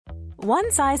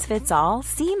One size fits all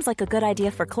seems like a good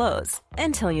idea for clothes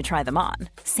until you try them on.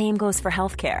 Same goes for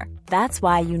healthcare. That's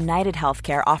why United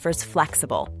Healthcare offers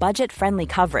flexible, budget-friendly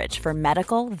coverage for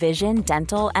medical, vision,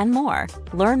 dental, and more.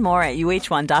 Learn more at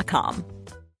uh1.com.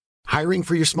 Hiring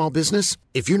for your small business?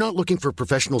 If you're not looking for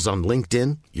professionals on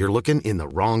LinkedIn, you're looking in the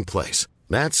wrong place.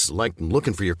 That's like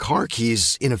looking for your car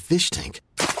keys in a fish tank.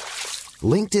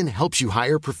 LinkedIn helps you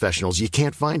hire professionals you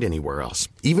can't find anywhere else,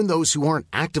 even those who aren't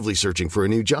actively searching for a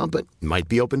new job but might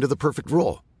be open to the perfect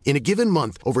role. In a given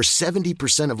month, over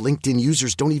 70% of LinkedIn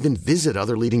users don't even visit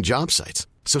other leading job sites.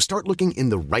 So start looking in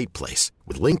the right place.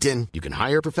 With LinkedIn, you can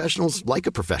hire professionals like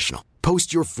a professional.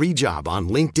 Post your free job on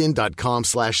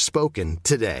linkedin.com/spoken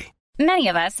today. Many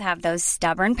of us have those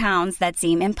stubborn pounds that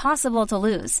seem impossible to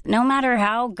lose, no matter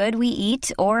how good we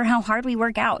eat or how hard we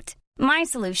work out. My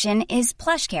solution is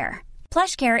PlushCare.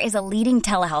 PlushCare is a leading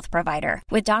telehealth provider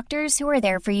with doctors who are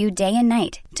there for you day and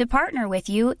night to partner with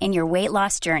you in your weight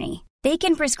loss journey. They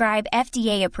can prescribe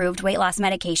FDA-approved weight loss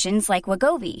medications like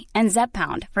Wegovy and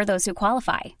Zepbound for those who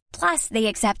qualify. Plus, they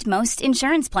accept most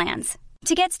insurance plans.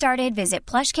 To get started, visit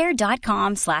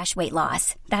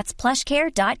plushcare.com/weightloss. That's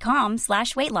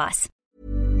plushcare.com/weightloss.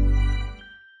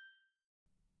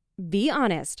 Be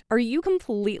honest. Are you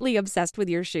completely obsessed with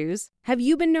your shoes? Have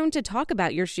you been known to talk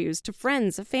about your shoes to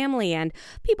friends, family, and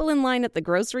people in line at the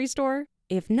grocery store?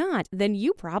 If not, then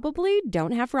you probably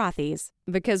don't have Rothy's.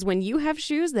 Because when you have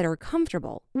shoes that are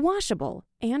comfortable, washable,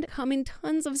 and come in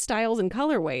tons of styles and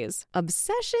colorways,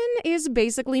 obsession is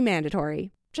basically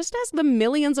mandatory. Just ask the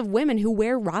millions of women who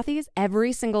wear Rothy's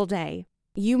every single day.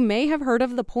 You may have heard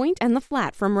of the Point and the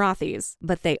Flat from Rothy's,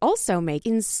 but they also make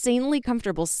insanely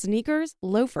comfortable sneakers,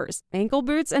 loafers, ankle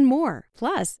boots, and more.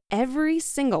 Plus, every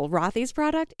single Rothy's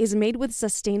product is made with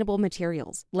sustainable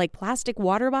materials like plastic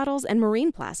water bottles and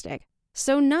marine plastic.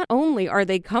 So not only are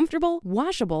they comfortable,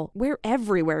 washable, wear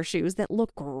everywhere shoes that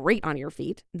look great on your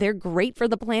feet, they're great for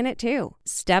the planet too.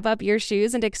 Step up your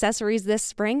shoes and accessories this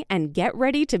spring and get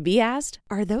ready to be asked,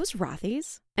 are those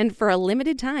Rothy's? And for a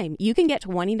limited time, you can get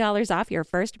 $20 off your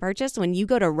first purchase when you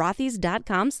go to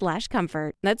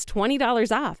rothys.com/comfort. That's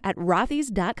 $20 off at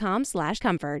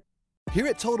rothys.com/comfort. Here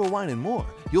at Total Wine & More,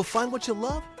 you'll find what you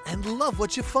love and love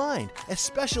what you find,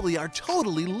 especially our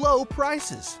totally low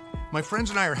prices. My friends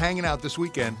and I are hanging out this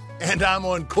weekend, and I'm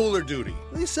on cooler duty.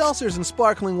 These seltzers and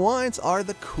sparkling wines are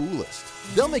the coolest.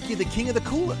 They'll make you the king of the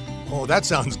cooler. Oh, that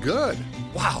sounds good.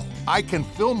 Wow, I can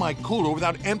fill my cooler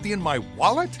without emptying my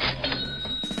wallet?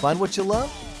 Find what you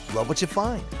love what you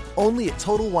find. Only at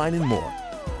Total Wine & More.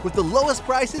 With the lowest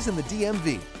prices in the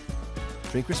DMV.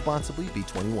 Drink responsibly,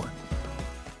 B21.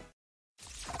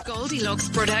 Goldilocks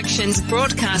Productions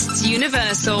broadcasts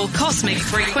universal cosmic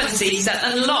frequencies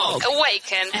that unlock,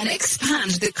 awaken, and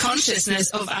expand the consciousness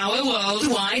of our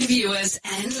worldwide viewers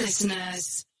and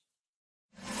listeners.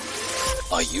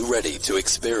 Are you ready to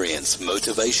experience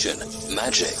motivation,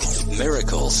 magic,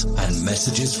 miracles, and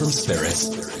messages from Spirit?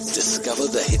 Discover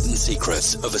the hidden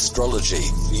secrets of astrology,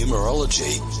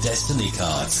 numerology, destiny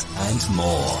cards, and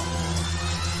more.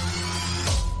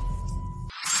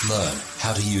 Learn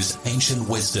how to use ancient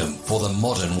wisdom for the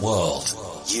modern world.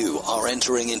 You are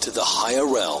entering into the higher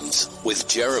realms with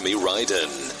Jeremy Ryden.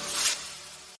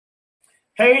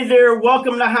 Hey there,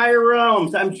 welcome to Higher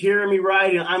Realms. I'm Jeremy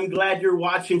Ryden. I'm glad you're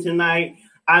watching tonight.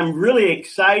 I'm really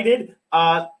excited.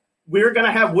 We're going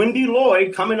to have Wendy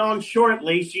Lloyd coming on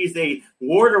shortly. She's a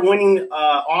award-winning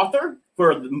author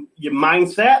for Your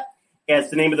Mindset. That's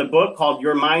the name of the book, called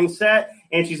Your Mindset.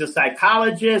 And she's a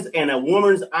psychologist and a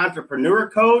woman's entrepreneur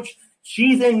coach.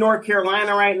 She's in North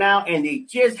Carolina right now, and they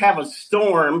just have a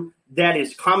storm that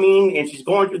is coming, and she's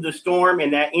going through the storm,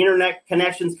 and that internet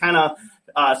connection's kind of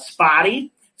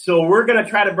spotty. So we're going to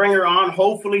try to bring her on.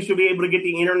 Hopefully she'll be able to get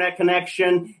the internet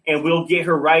connection, and we'll get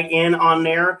her right in on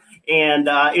there. And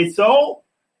it's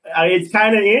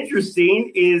kind of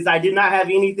interesting is I did not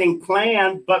have anything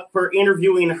planned but for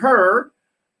interviewing her.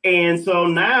 And so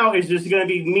now it's just going to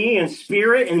be me and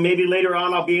Spirit, and maybe later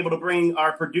on I'll be able to bring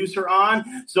our producer on.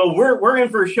 So we're in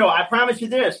for a show. I promise you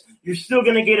this, you're still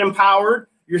going to get empowered.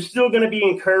 You're still going to be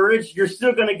encouraged. You're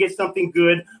still going to get something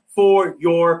good for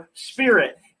your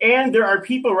spirit. And there are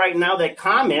people right now that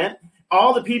comment.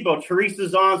 All the people,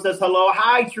 Teresa's on, says hello.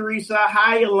 Hi, Teresa.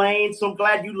 Hi, Elaine. So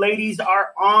glad you ladies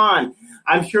are on.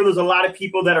 I'm sure there's a lot of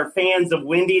people that are fans of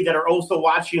Wendy that are also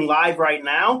watching live right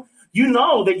now. You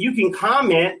know that you can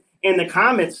comment in the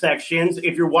comment sections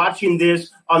if you're watching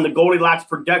this on the Goldilocks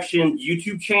Production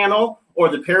YouTube channel or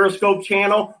the Periscope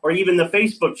channel or even the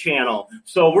Facebook channel.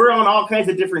 So we're on all kinds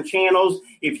of different channels.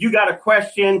 If you got a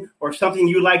question or something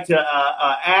you'd like to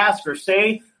ask or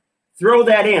say, throw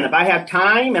that in. If I have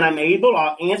time and I'm able,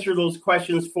 I'll answer those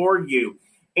questions for you.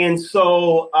 And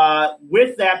so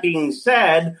with that being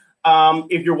said,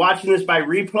 if you're watching this by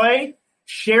replay,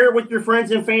 share it with your friends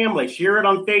and family. Share it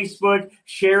on Facebook.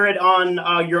 Share it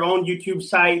on your own YouTube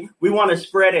site. We want to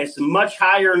spread as much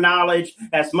higher knowledge,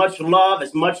 as much love,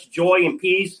 as much joy and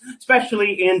peace,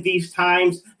 especially in these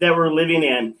times that we're living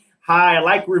in. Hi, I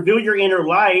like Reveal Your Inner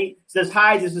Light. It says,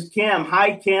 hi, this is Kim.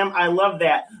 Hi, Kim. I love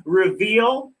that.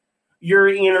 Reveal your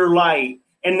inner light.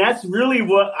 And that's really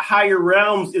what Higher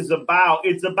Realms is about.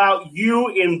 It's about you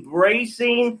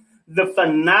embracing the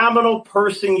phenomenal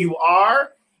person you are,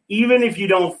 even if you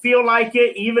don't feel like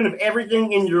it, even if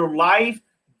everything in your life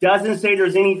doesn't say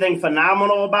there's anything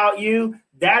phenomenal about you.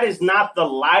 That is not the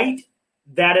light.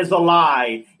 That is a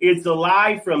lie. It's a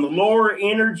lie from lower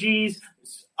energies,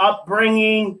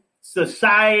 upbringing,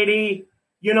 society.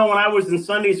 You know, when I was in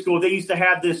Sunday school, they used to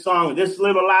have this song, "This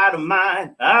Little Light of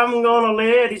Mine, I'm going to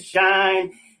let it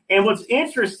shine." And what's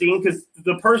interesting, because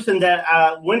the person that,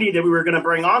 Wendy, that we were going to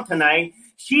bring on tonight,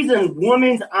 she's a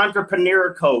woman's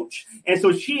entrepreneur coach. And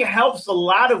so she helps a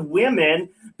lot of women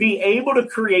be able to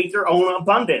create their own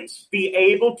abundance, be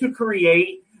able to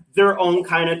create their own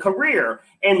kind of career.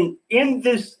 And in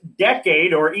this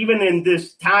decade, or even in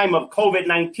this time of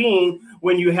COVID-19,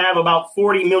 when you have about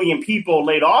 40 million people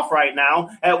laid off right now,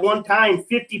 at one time,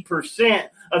 50%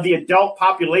 of the adult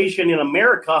population in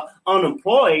America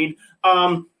unemployed,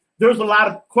 there's a lot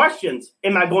of questions.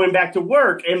 Am I going back to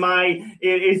work?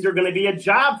 Is there going to be a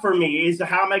job for me?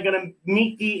 How am I going to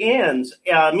meet the ends,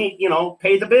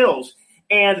 pay the bills?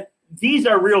 And these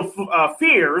are real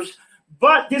fears,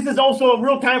 but this is also a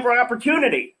real time for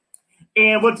opportunity.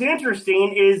 And what's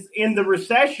interesting is in the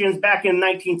recessions back in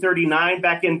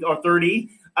 1939, or 30,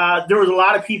 there was a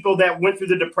lot of people that went through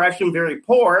the Depression very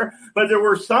poor, but there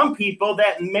were some people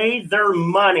that made their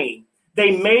money.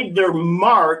 They made their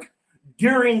mark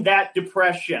during that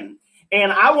Depression.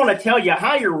 And I want to tell you,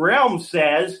 Higher Realm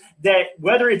says that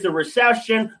whether it's a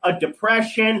recession, a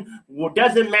depression,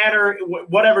 doesn't matter,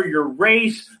 whatever your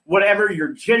race, whatever your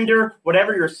gender,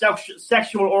 whatever your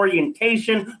sexual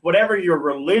orientation, whatever your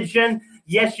religion,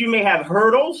 yes, you may have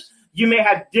hurdles, you may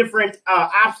have different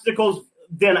obstacles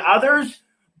than others,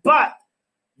 but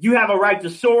you have a right to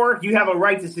soar, you have a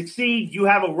right to succeed, you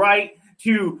have a right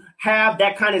to have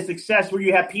that kind of success where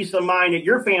you have peace of mind that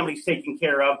your family's taken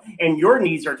care of and your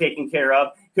needs are taken care of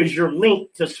because you're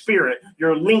linked to spirit,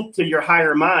 you're linked to your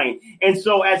higher mind. And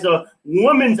so as a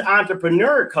woman's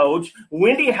entrepreneur coach,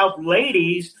 Wendy helped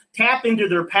ladies tap into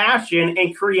their passion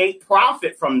and create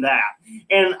profit from that.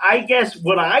 And I guess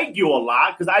what I do a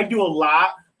lot, because I do a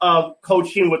lot of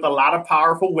coaching with a lot of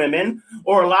powerful women,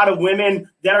 or a lot of women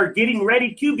that are getting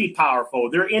ready to be powerful.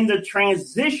 They're in the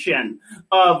transition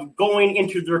of going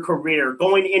into their career,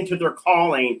 going into their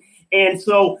calling. And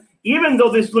so even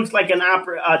though this looks like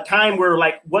a time where,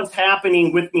 like, what's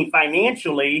happening with me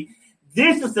financially,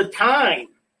 this is the time,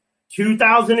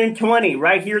 2020,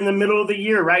 right here in the middle of the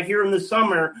year, right here in the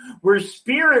summer, where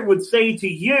Spirit would say to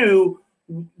you,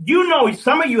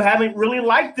 some of you haven't really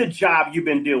liked the job you've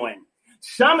been doing.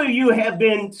 Some of you have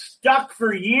been stuck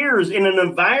for years in an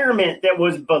environment that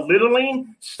was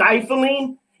belittling,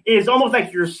 stifling. It's almost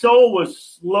like your soul was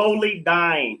slowly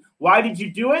dying. Why did you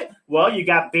do it? Well, you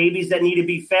got babies that need to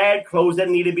be fed, clothes that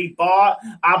need to be bought,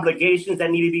 obligations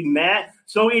that need to be met.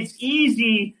 So it's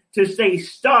easy to stay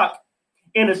stuck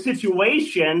in a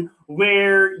situation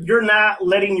where you're not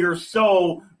letting your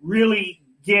soul really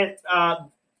get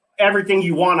everything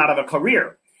you want out of a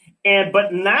career.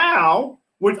 But now,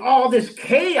 with all this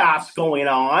chaos going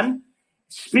on,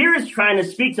 Spirit's trying to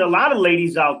speak to a lot of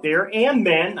ladies out there and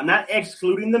men. I'm not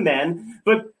excluding the men,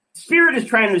 but Spirit is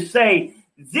trying to say,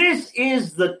 this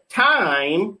is the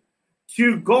time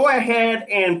to go ahead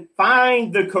and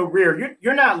find the career.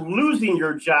 You're not losing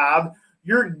your job.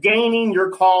 You're gaining your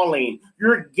calling.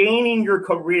 You're gaining your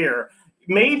career.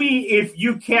 Maybe if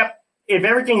we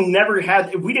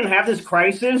didn't have this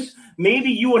crisis, maybe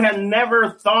you would have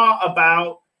never thought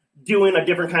about doing a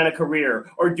different kind of career,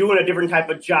 or doing a different type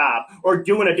of job, or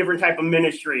doing a different type of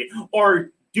ministry,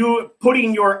 or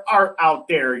putting your art out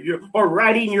there, or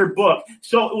writing your book.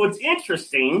 So what's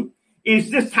interesting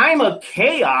is this time of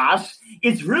chaos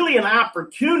is really an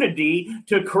opportunity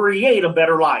to create a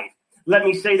better life. Let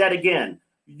me say that again.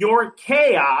 Your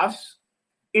chaos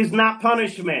is not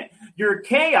punishment. Your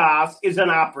chaos is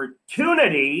an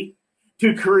opportunity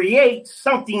to create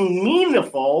something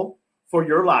meaningful for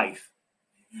your life.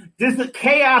 This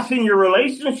chaos in your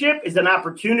relationship is an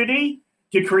opportunity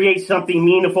to create something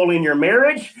meaningful in your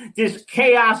marriage. This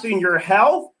chaos in your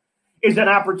health is an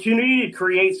opportunity to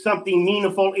create something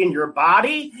meaningful in your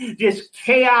body. This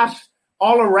chaos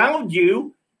all around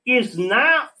you is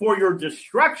not for your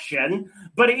destruction,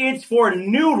 but it's for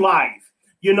new life.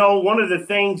 You know, one of the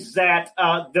things that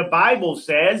the Bible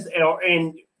says,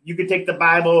 and you could take the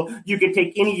Bible, you could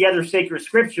take any other sacred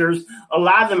scriptures, a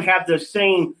lot of them have the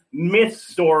same myth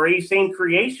story, same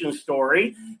creation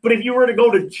story. But if you were to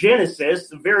go to Genesis,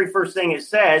 the very first thing it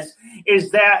says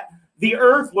is that the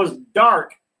earth was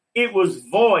dark, it was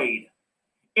void,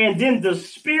 and then the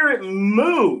Spirit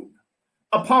moved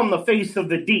upon the face of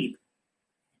the deep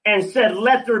and said,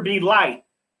 let there be light.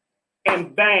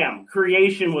 And bam,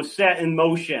 creation was set in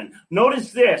motion.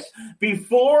 Notice this,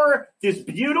 before this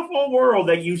beautiful world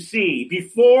that you see,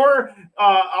 before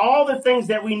all the things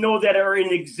that we know that are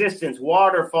in existence,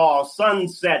 waterfalls,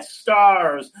 sunsets,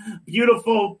 stars,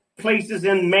 beautiful places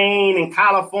in Maine and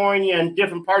California and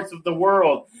different parts of the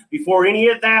world, before any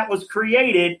of that was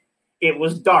created, it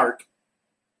was dark.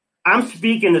 I'm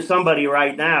speaking to somebody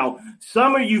right now.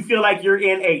 Some of you feel like you're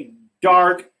in a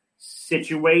dark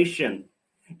situation.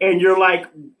 And you're like,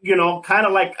 you know, kind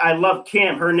of like I love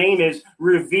Kim. Her name is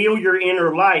Reveal Your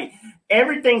Inner Light.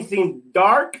 Everything seems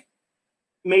dark,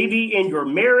 maybe in your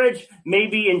marriage,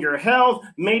 maybe in your health,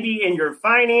 maybe in your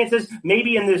finances,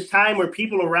 maybe in this time where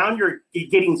people around you are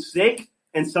getting sick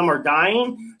and some are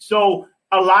dying. So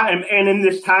a lot, and in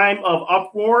this time of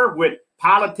uproar with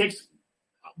politics,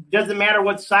 doesn't matter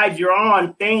what side you're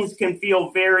on, things can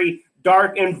feel very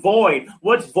dark and void.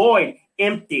 What's void?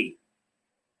 Empty.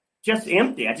 Just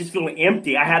empty. I just feel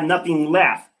empty. I have nothing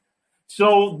left.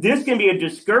 So this can be a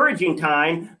discouraging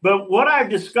time. But what I've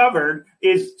discovered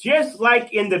is just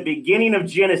like in the beginning of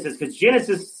Genesis, because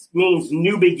Genesis means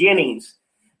new beginnings.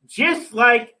 Just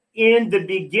like in the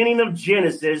beginning of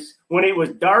Genesis, when it was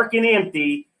dark and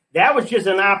empty, that was just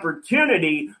an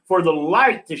opportunity for the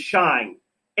light to shine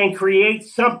and create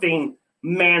something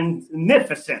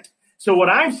magnificent. So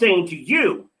what I'm saying to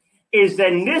you is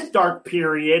that in this dark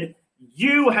period,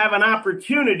 you have an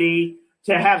opportunity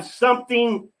to have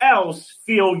something else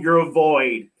fill your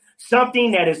void,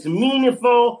 something that is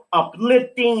meaningful,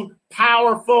 uplifting,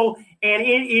 powerful, and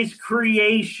it is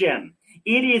creation.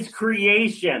 It is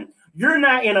creation. You're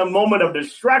not in a moment of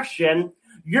destruction.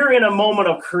 You're in a moment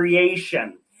of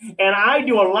creation. And I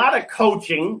do a lot of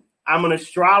coaching. I'm an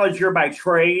astrologer by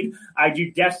trade. I do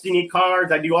destiny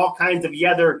cards. I do all kinds of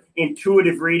other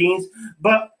intuitive readings.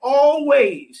 But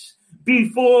always,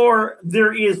 before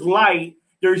there is light,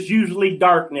 there's usually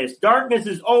darkness. Darkness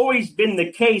has always been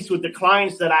the case with the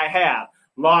clients that I have.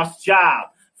 Lost job,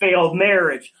 failed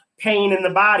marriage, pain in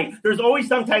the body. There's always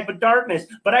some type of darkness.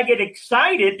 But I get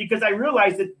excited because I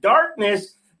realize that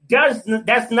darkness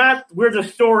that's not where the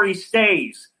story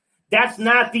stays. That's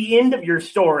not the end of your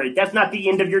story. That's not the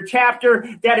end of your chapter.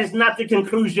 That is not the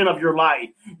conclusion of your life.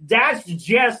 That's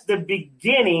just the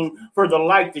beginning for the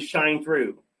light to shine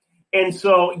through. And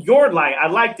so your light, I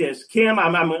like this. Kim,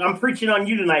 I'm preaching on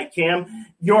you tonight, Kim.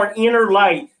 Your inner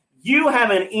light. You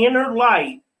have an inner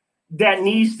light that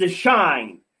needs to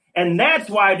shine. And that's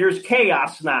why there's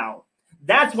chaos now.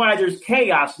 That's why there's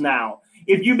chaos now.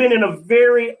 If you've been in a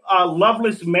very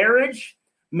loveless marriage,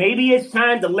 maybe it's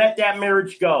time to let that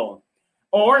marriage go.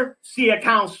 Or see a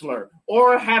counselor.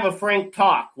 Or have a frank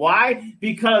talk. Why?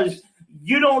 Because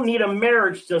you don't need a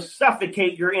marriage to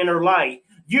suffocate your inner light.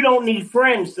 You don't need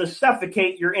friends to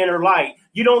suffocate your inner light.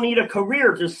 You don't need a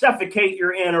career to suffocate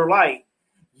your inner light.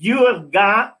 You have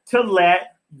got to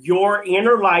let your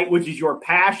inner light, which is your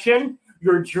passion,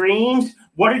 your dreams,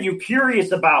 what are you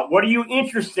curious about? What are you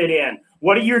interested in?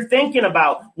 What are you thinking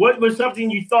about? What was something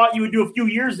you thought you would do a few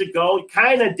years ago? You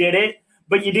kind of did it,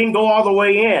 but you didn't go all the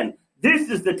way in. This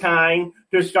is the time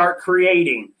to start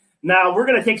creating. Now, we're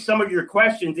going to take some of your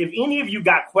questions. If any of you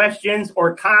got questions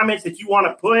or comments that you want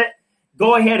to put,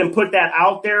 go ahead and put that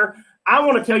out there. I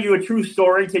want to tell you a true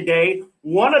story today.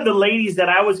 One of the ladies that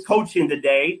I was coaching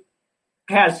today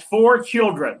has 4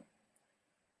 children.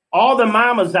 All the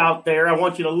mamas out there, I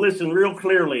want you to listen real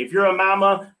clearly. If you're a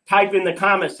mama, type in the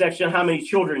comment section how many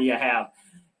children you have.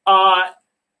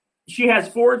 She has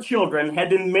 4 children, had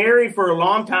been married for a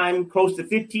long time, close to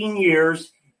 15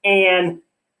 years, and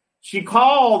she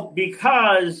called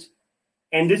because,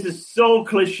 and this is so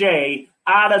cliche,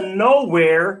 out of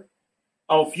nowhere,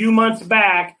 a few months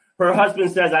back, her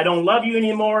husband says, I don't love you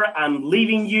anymore. I'm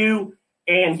leaving you.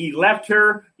 And he left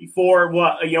her for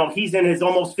what, he's in his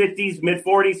almost 50s, mid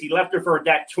 40s. He left her for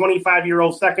that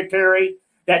 25-year-old secretary,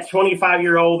 that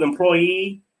 25-year-old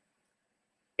employee.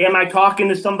 Am I talking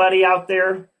to somebody out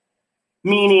there?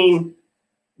 Meaning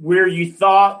where you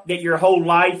thought that your whole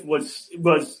life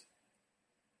was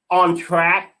on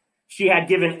track. She had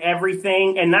given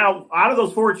everything. And now out of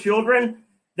those 4 children,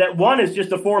 that one is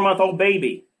just a 4-month-old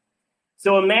baby.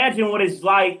 So imagine what it's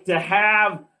like to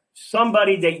have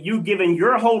somebody that you've given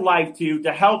your whole life to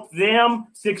help them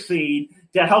succeed,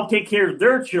 to help take care of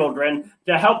their children,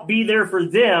 to help be there for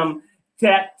them,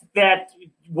 that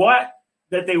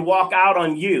they walk out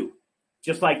on you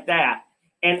just like that.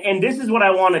 And this is what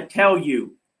I want to tell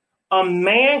you. A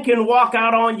man can walk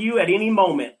out on you at any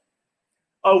moment.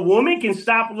 A woman can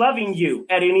stop loving you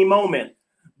at any moment.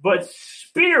 But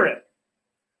spirit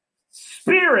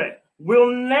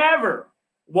will never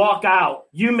walk out.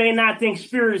 You may not think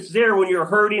spirit's there when you're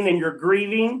hurting and you're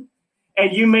grieving,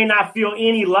 and you may not feel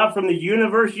any love from the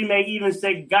universe. You may even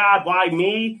say, God, why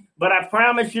me? But I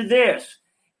promise you this,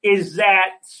 is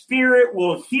that spirit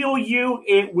will heal you.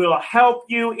 It will help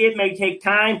you. It may take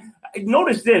time.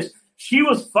 Notice this. She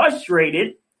was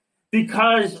frustrated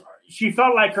because she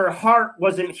felt like her heart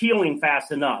wasn't healing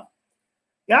fast enough.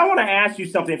 Now, I want to ask you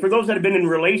something. For those that have been in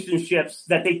relationships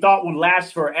that they thought would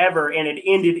last forever and it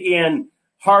ended in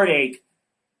heartache,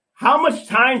 how much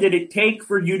time did it take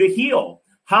for you to heal?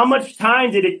 How much time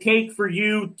did it take for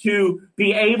you to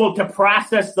be able to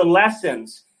process the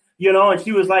lessons? And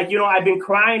she was like, I've been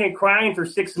crying and crying for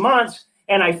 6 months,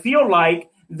 and I feel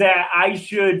like that I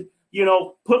should,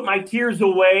 put my tears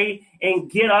away and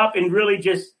get up and really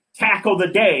just tackle the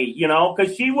day,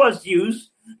 because she was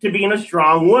used to being a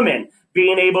strong woman,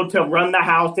 being able to run the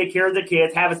house, take care of the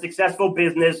kids, have a successful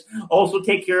business, also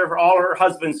take care of all her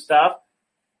husband's stuff.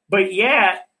 But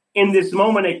yet, in this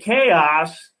moment of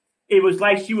chaos, it was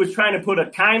like she was trying to put a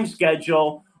time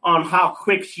schedule on how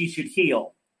quick she should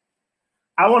heal.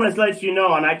 I want to let you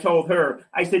know, and I told her,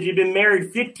 I said, you've been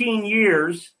married 15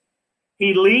 years.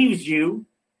 He leaves you.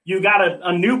 You got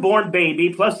a newborn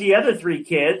baby plus the other 3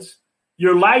 kids.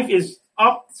 Your life is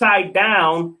upside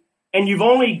down, and you've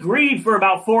only grieved for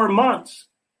about 4 months.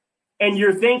 And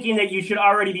you're thinking that you should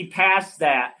already be past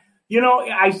that.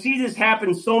 I see this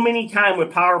happen so many times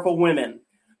with powerful women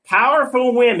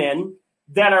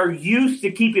that are used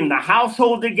to keeping the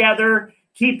household together,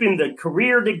 keeping the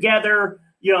career together.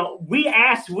 We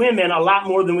ask women a lot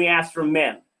more than we ask from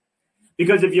men.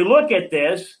 Because if you look at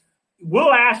this,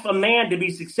 we'll ask a man to be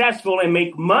successful and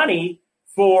make money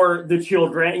for the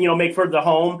children, make for the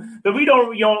home. But we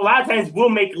don't, a lot of times we'll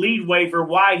make leadway for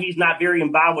why he's not very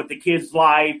involved with the kids'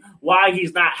 life, why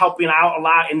he's not helping out a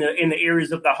lot in the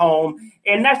areas of the home.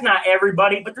 And that's not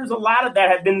everybody, but there's a lot of that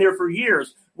have been there for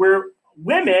years, where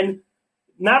women,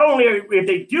 not only if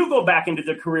they do go back into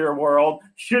the career world,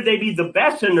 should they be the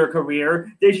best in their career,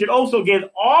 they should also give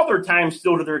all their time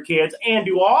still to their kids and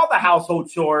do all the household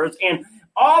chores and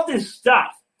all this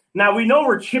stuff. Now, we know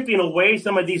we're chipping away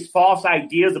some of these false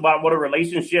ideas about what a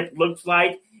relationship looks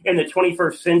like in the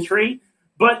 21st century,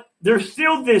 but there's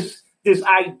still this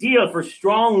idea for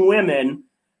strong women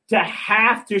to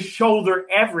have to shoulder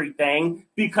everything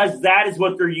because that is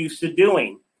what they're used to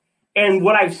doing. And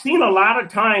what I've seen a lot of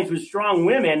times with strong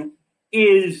women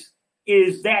is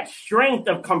that strength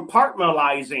of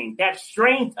compartmentalizing, that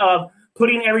strength of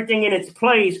putting everything in its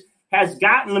place has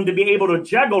gotten them to be able to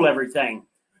juggle everything.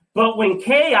 But when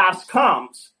chaos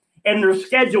comes and their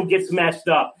schedule gets messed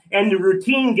up and the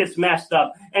routine gets messed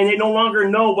up and they no longer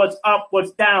know what's up,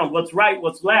 what's down, what's right,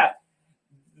 what's left,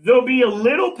 they'll be a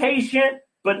little patient,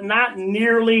 but not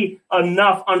nearly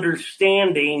enough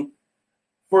understanding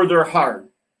for their heart,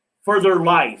 for their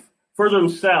life, for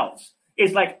themselves.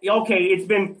 It's like, okay, it's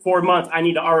been 4 months. I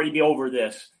need to already be over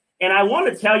this. And I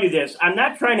want to tell you this. I'm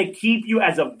not trying to keep you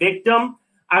as a victim.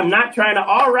 I'm not trying to,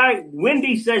 all right,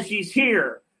 Wendy says she's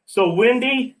here. So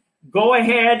Wendy, go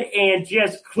ahead and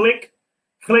just click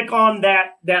on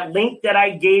that link that I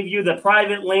gave you, the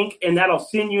private link, and that'll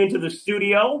send you into the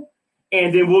studio.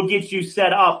 And then we'll get you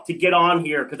set up to get on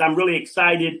here because I'm really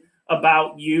excited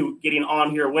about you getting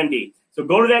on here, Wendy. So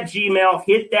go to that Gmail,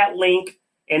 hit that link,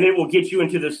 and it will get you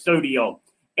into the studio.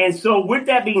 And so with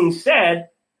that being said,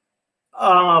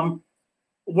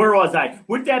 where was I?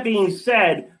 With that being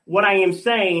said, what I am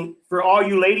saying for all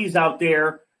you ladies out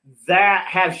there that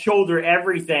have shouldered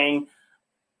everything,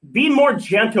 be more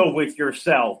gentle with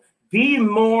yourself. Be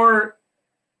more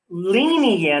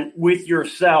lenient with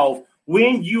yourself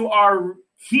when you are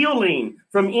healing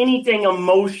from anything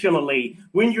emotionally,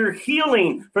 when you're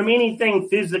healing from anything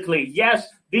physically. Yes,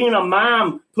 being a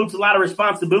mom puts a lot of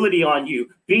responsibility on you.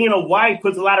 Being a wife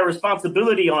puts a lot of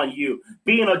responsibility on you.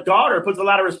 Being a daughter puts a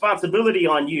lot of responsibility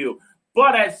on you.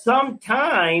 But at some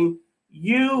time,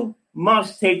 you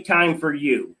must take time for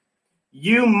you.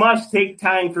 You must take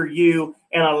time for you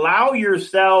and allow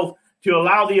yourself to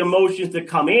allow the emotions to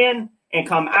come in and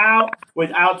come out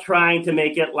without trying to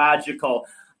make it logical.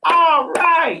 All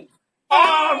right.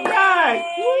 All right.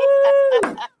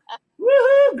 Woo!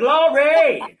 Woohoo!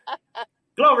 Glory.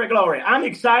 Glory, glory. I'm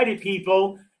excited,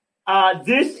 people.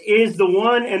 This is the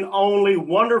one and only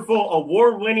wonderful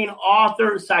award-winning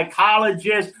author,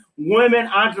 psychologist, women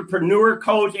entrepreneur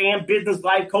coach, and business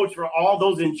life coach for all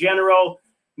those in general,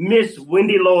 Miss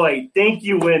Wendy Lloyd. Thank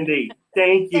you, Wendy.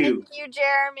 Thank you. Thank you,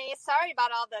 Jeremy. Sorry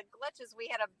about all the glitches. We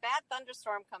had a bad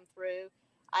thunderstorm come through.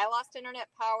 I lost internet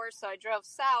power, so I drove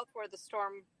south where the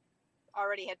storm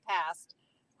already had passed,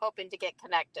 hoping to get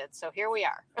connected. So here we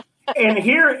are. And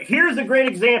here's a great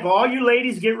example. All you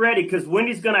ladies get ready, because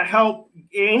Wendy's going to help.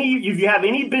 If you have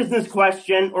any business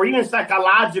question or even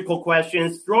psychological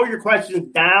questions, throw your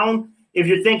questions down. If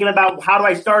you're thinking about how do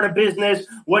I start a business,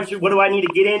 what do I need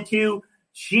to get into,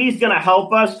 she's going to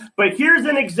help us. But here's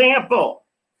an example.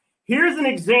 Here's an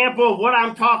example of what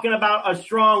I'm talking about, a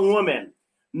strong woman.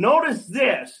 Notice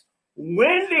this.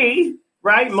 Wendy,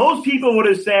 right? Most people would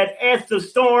have said, it's the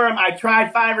storm. I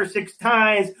tried 5 or 6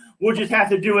 times. We'll just have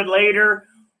to do it later.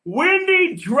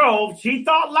 Wendy drove. She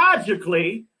thought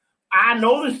logically, I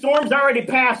know the storm's already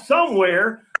passed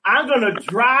somewhere. I'm going to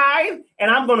drive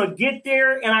and I'm going to get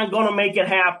there and I'm going to make it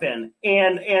happen.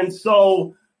 And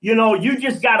so, you know, you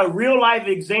just got a real life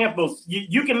examples.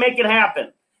 You can make it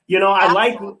happen. You know, I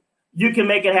like you can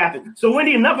make it happen. So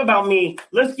Wendy, enough about me.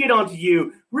 Let's get on to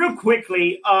you real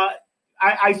quickly.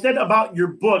 I said about your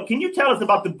book. Can you tell us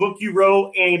about the book you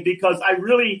wrote? And because I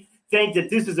really think that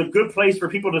this is a good place for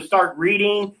people to start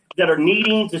reading that are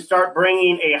needing to start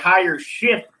bringing a higher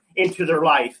shift into their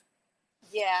life.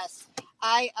 Yes.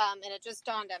 And it just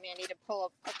dawned on me, I need to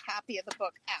pull a copy of the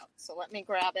book out. So let me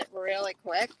grab it really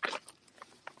quick.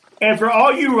 And for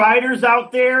all you writers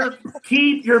out there,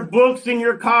 keep your books in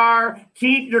your car,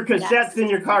 keep your cassettes in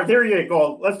your car. There you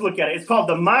go. Let's look at it. It's called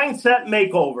The Mindset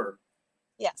Makeover.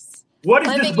 Yes. What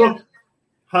is this book?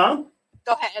 Huh?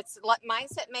 Go ahead. It's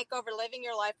Mindset Makeover, Living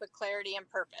Your Life with Clarity and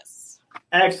Purpose.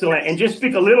 Excellent. And just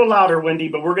speak a little louder, Wendy,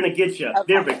 but we're going to get you. Okay.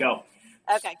 There we go.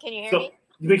 Okay. Can you hear me?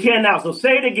 We can now. So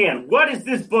say it again. What is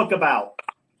this book about?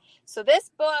 So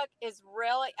this book is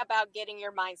really about getting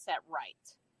your mindset right.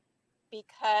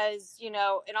 Because, you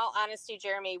know, in all honesty,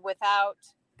 Jeremy,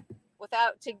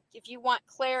 if you want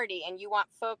clarity and you want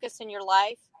focus in your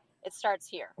life, it starts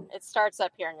here. It starts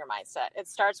up here in your mindset. It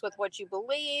starts with what you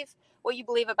believe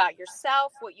about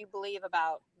yourself, what you believe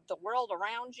about the world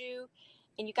around you.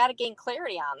 And you got to gain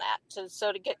clarity on that.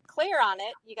 So to get clear on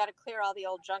it, you got to clear all the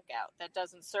old junk out that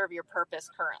doesn't serve your purpose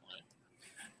currently.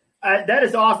 That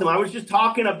is awesome. I was just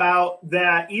talking about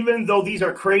that. Even though these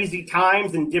are crazy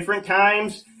times and different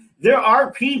times, there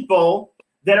are people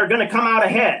that are going to come out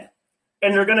ahead,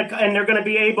 and they're going to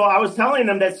be able. I was telling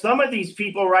them that some of these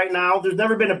people right now, there's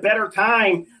never been a better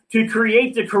time to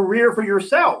create the career for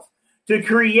yourself, to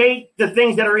create the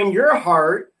things that are in your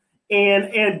heart,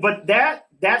 but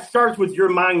that starts with your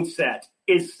mindset.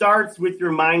 It starts with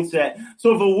your mindset.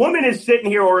 So if a woman is sitting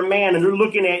here or a man and they're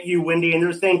looking at you, Wendy, and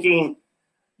they're thinking,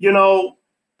 you know,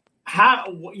 how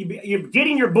you're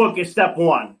getting your book is step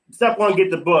one. Step one, get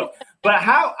the book. But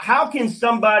how can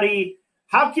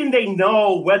they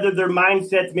know whether their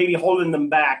mindset's maybe holding them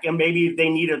back, and maybe they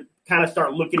need to kind of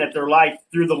start looking at their life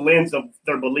through the lens of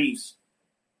their beliefs?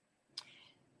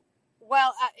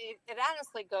 Well, it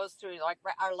honestly goes through like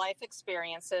our life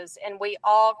experiences, and we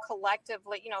all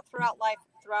collectively, you know, throughout life,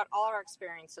 throughout all our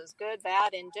experiences, good,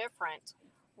 bad, indifferent,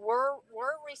 we're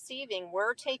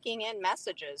taking in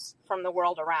messages from the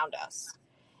world around us,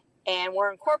 and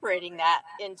we're incorporating that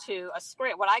into a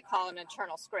script, what I call an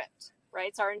internal script, right?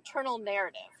 It's our internal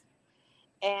narrative.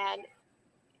 And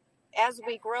as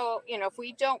we grow, you know, if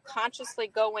we don't consciously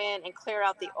go in and clear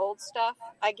out the old stuff,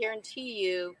 I guarantee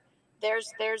you,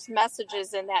 there's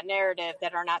messages in that narrative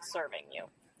that are not serving you.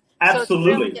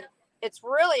 Absolutely. So it's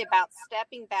really about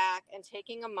stepping back and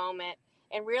taking a moment.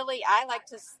 And really, I like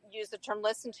to use the term,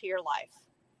 listen to your life.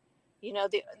 You know,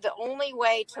 the only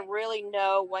way to really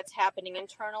know what's happening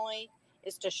internally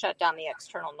is to shut down the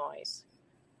external noise.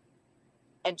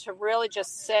 And to really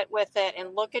just sit with it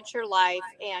and look at your life.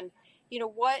 And, you know,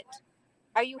 what,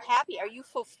 are you happy? Are you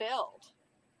fulfilled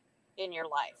in your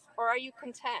life? Or are you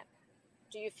content?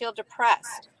 Do you feel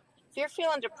depressed? If you're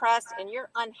feeling depressed and you're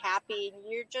unhappy, and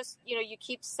you're just, you know, you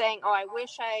keep saying, oh, I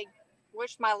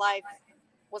wish my life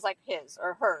was like his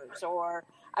or hers, or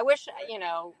I wish, you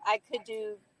know, I could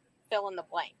do fill in the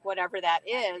blank, whatever that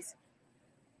is,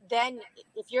 then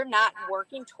if you're not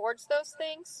working towards those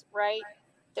things, right,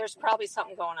 there's probably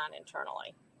something going on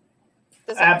internally.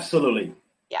 Absolutely.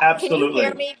 Yeah. Absolutely. Can you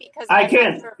hear me? Because I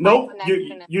can. Sure nope.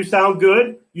 You sound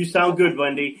good. You sound good,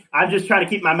 Wendy. I'm just trying to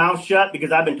keep my mouth shut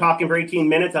because I've been talking for 18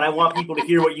 minutes and I want people to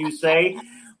hear what you say.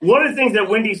 One of the things that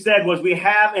Wendy said was we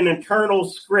have an internal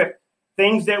script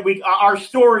things that our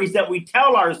stories that we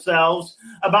tell ourselves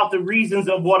about the reasons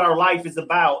of what our life is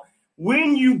about.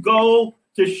 When you go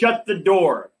to shut the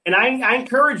door, and I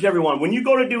encourage everyone, when you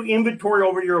go to do inventory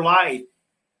over your life,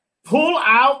 pull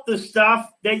out the stuff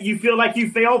that you feel like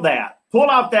you failed at. Pull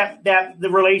out the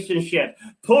relationship,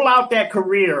 pull out that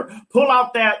career, pull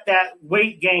out that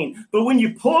weight gain. But when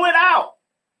you pull it out,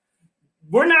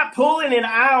 we're not pulling it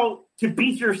out to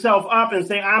beat yourself up and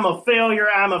say, I'm a failure,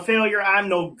 I'm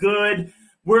no good.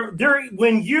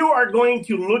 When you are going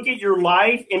to look at your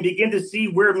life and begin to see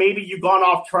where maybe you've gone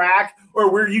off track or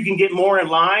where you can get more in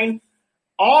line,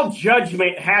 all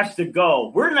judgment has to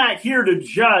go. We're not here to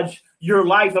judge your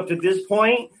life up to this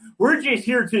point. We're just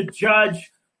here to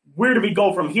judge where do we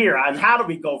go from here and how do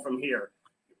we go from here.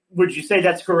 Would you say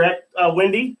that's correct,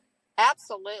 Wendy?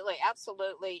 Absolutely.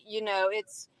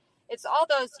 It's all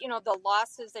those, the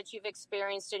losses that you've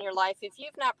experienced in your life. If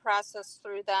you've not processed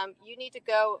through them, you need to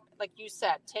go, like you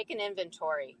said, take an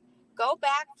inventory, go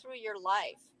back through your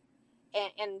life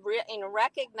and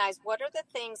recognize what are the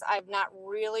things I've not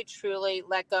really, truly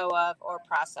let go of or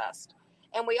processed.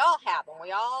 And we all have them.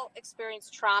 We all experience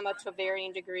trauma to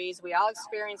varying degrees. We all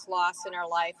experience loss in our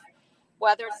life,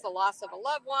 whether it's the loss of a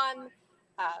loved one,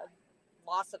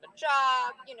 loss of a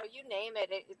job, you name it,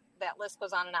 that list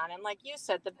goes on. And like you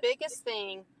said, the biggest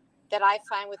thing that I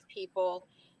find with people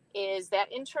is that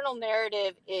internal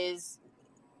narrative is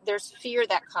there's fear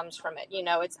that comes from it.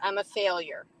 It's I'm a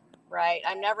failure, right?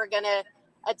 I'm never going to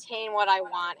attain what I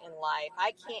want in life.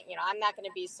 I can't, I'm not going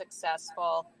to be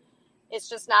successful. It's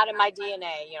just not in my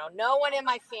DNA. No one in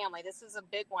my family, this is a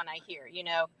big one I hear,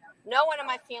 no one in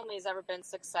my family has ever been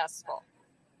successful.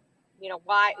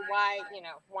 Why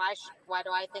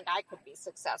do I think I could be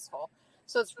successful?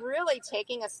 So it's really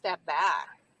taking a step back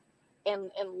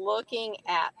and looking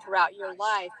at throughout your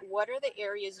life, what are the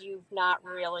areas you've not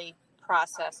really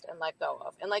processed and let go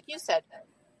of? And like you said,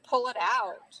 pull it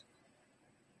out,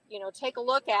 take a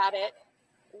look at it,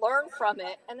 learn from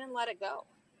it, and then let it go.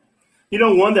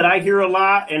 One that I hear a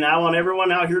lot, and I want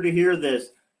everyone out here to hear this.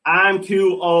 I'm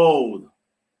too old.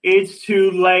 It's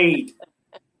too late.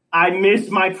 I missed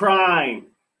my prime.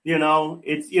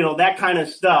 It's, that kind of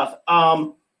stuff.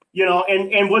 And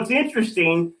what's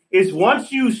interesting is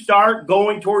once you start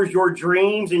going towards your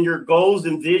dreams and your goals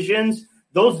and visions,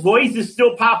 those voices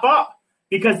still pop up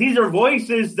because these are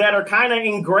voices that are kind of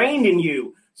ingrained in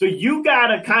you. So you got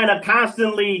to kind of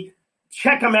constantly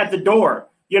check them at the door.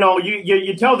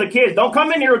 You tell the kids, don't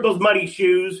come in here with those muddy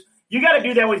shoes. You got to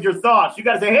do that with your thoughts. You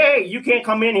got to say, hey, you can't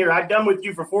come in here. I've done with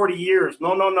you for 40 years.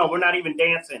 No. We're not even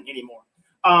dancing anymore.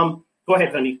 Go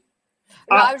ahead, Wendy.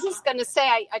 I was just going to say,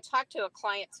 I talked to a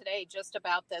client today just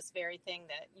about this very thing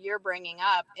that you're bringing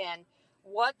up. And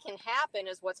what can happen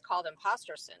is what's called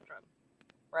imposter syndrome,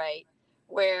 right?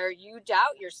 Where you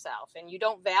doubt yourself and you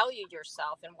don't value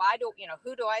yourself. And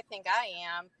who do I think I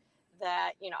am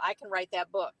that, I can write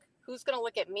that book? Who's going to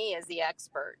look at me as the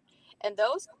expert? And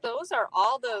those are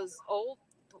all those old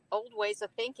ways of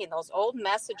thinking, those old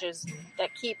messages that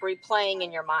keep replaying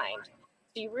in your mind.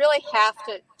 So you really have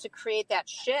to create that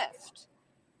shift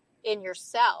in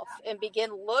yourself and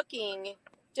begin looking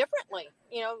differently.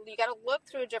 You got to look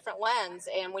through a different lens.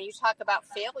 And when you talk about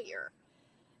failure,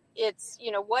 it's,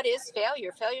 what is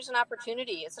failure? Failure is an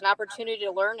opportunity. It's an opportunity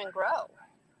to learn and grow.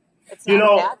 It's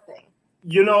not a bad thing.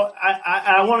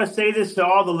 I want to say this to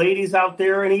all the ladies out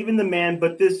there and even the men,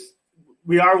 but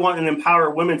we are wanting to empower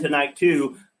women tonight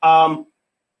too.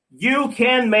 You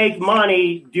can make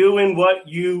money doing what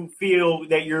you feel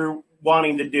that you're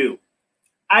wanting to do.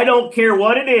 I don't care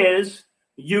what it is,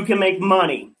 you can make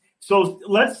money. So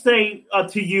let's say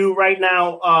to you right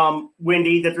now,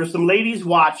 Wendy, that there's some ladies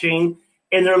watching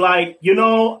and they're like,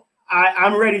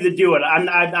 I'm ready to do it.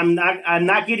 I'm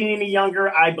not getting any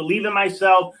younger. I believe in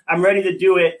myself. I'm ready to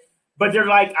do it. But they're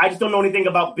like, I just don't know anything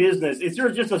about business. Is there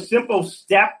just a simple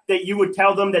step that you would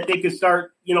tell them that they could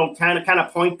start, kind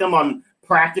of point them on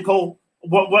practical?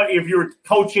 What if you're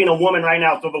coaching a woman right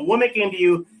now? So if a woman came to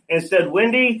you and said,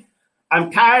 Wendy, I'm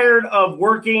tired of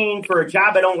working for a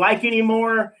job I don't like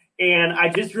anymore, and I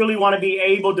just really want to be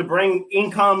able to bring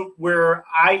income where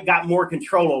I got more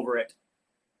control over it.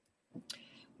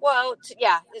 Well,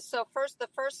 So the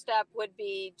first step would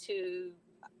be to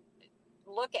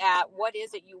look at what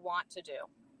is it you want to do?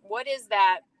 What is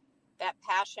that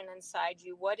passion inside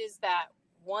you? What is that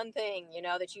one thing,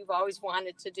 that you've always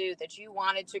wanted to do, that you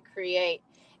wanted to create,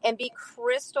 and be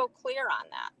crystal clear on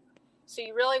that. So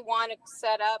you really want to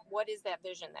set up what is that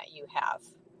vision that you have?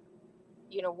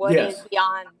 What is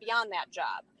beyond that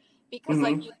job? Because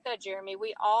like you said, Jeremy,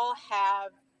 we're all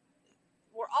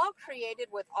created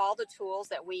with all the tools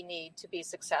that we need to be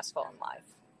successful in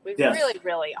life. We Yes. really,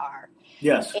 really are.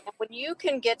 Yes. And when you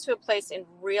can get to a place and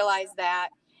realize that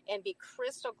and be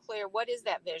crystal clear, what is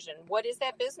that vision? What is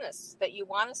that business that you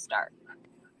want to start?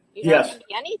 You know, Yes. it can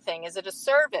be anything. Is it a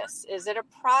service? Is it a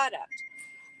product?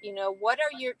 You know,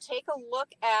 take a look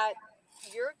at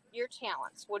your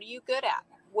talents. What are you good at?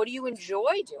 What do you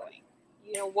enjoy doing?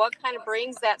 You know, what kind of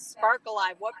brings that spark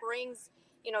alive? What brings,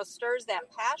 stirs that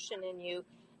passion in you?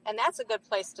 And that's a good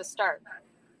place to start.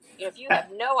 You know, if you have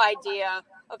no idea,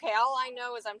 okay, all I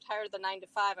know is I'm tired of the 9 to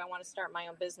 5. I want to start my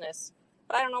own business,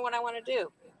 but I don't know what I want to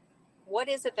do. What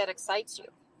is it that excites you?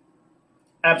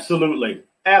 Absolutely.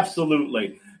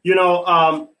 Absolutely. You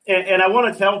know, and I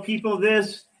want to tell people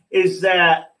this is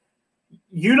that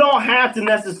you don't have to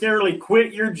necessarily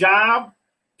quit your job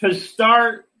to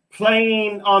start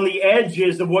playing on the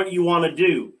edges of what you want to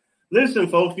do. Listen,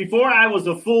 folks, before I was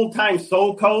a full-time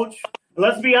soul coach,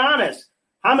 let's be honest,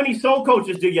 how many soul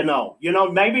coaches do you know? You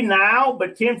know, maybe now,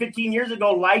 but 10, 15 years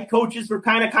ago, life coaches were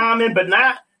kind of common, but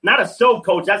not a soul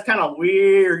coach. That's kind of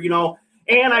weird, you know.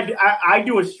 And I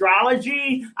do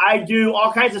astrology. I do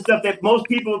all kinds of stuff that most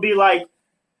people would be like,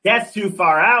 that's too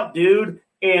far out, dude.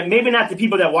 And maybe not the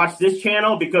people that watch this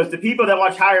channel, because the people that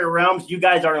watch Higher Realms, you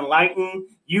guys are enlightened.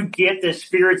 You get the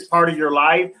spirit's part of your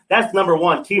life. That's number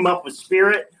one, team up with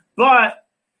spirit. But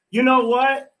you know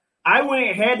what? I went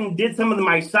ahead and did some of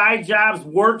my side jobs,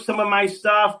 worked some of my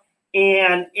stuff,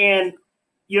 and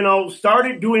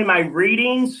started doing my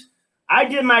readings. I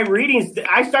did my readings.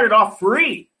 I started off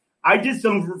free. I did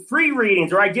some free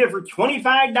readings, or I did it for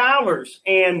 $25,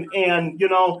 and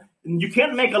you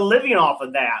can't make a living off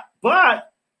of that. But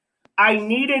I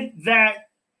needed that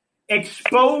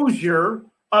exposure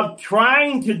of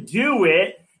trying to do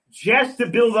it just to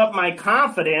build up my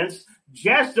confidence,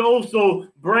 just to also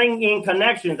bring in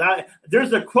connections.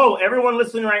 There's a quote, everyone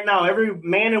listening right now, every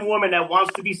man and woman that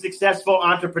wants to be successful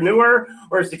entrepreneur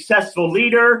or a successful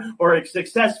leader or a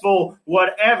successful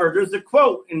whatever, there's a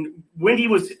quote, and Wendy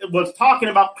was talking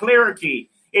about clarity.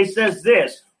 It says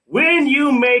this: when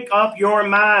you make up your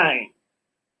mind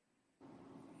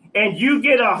and you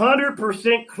get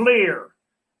 100% clear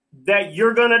that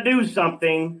you're going to do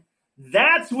something,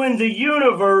 that's when the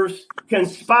universe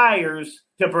conspires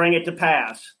to bring it to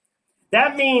pass.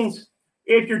 That means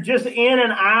if you're just in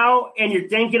and out and you're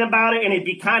thinking about it and it'd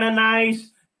be kind of nice,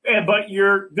 but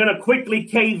you're going to quickly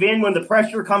cave in when the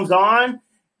pressure comes on,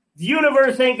 the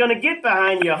universe ain't going to get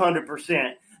behind you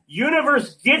 100%.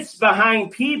 Universe gets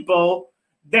behind people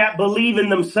that believe in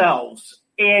themselves.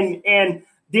 And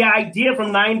the idea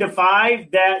from 9 to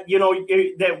 5 that,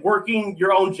 that working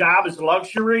your own job is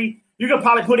luxury, you can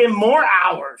probably put in more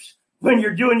hours when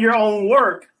you're doing your own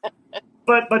work.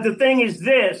 But the thing is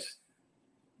this: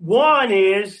 one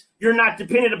is you're not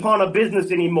dependent upon a business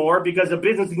anymore, because a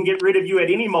business can get rid of you at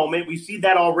any moment. We see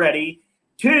that already.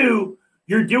 Two,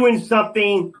 you're doing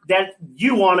something that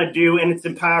you want to do, and it's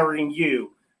empowering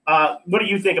you. What do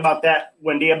you think about that,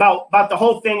 Wendy? About the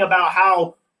whole thing about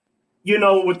how,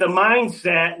 with the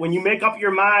mindset, when you make up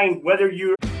your mind, whether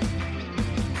you...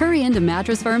 Hurry into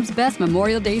Mattress Firm's best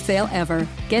Memorial Day sale ever.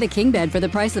 Get a king bed for the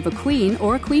price of a queen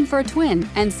or a queen for a twin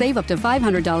and save up to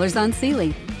 $500 on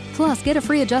Sealy. Plus, get a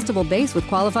free adjustable base with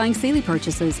qualifying Sealy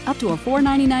purchases up to a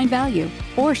 $499 value.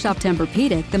 Or shop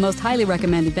Tempur-Pedic, the most highly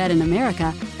recommended bed in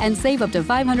America, and save up to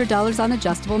 $500 on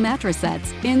adjustable mattress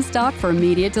sets in stock for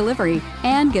immediate delivery.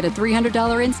 And get a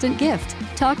 $300 instant gift.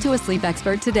 Talk to a sleep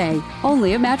expert today,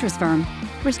 only at Mattress Firm.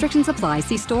 Restrictions apply.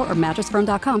 See store or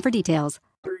mattressfirm.com for details.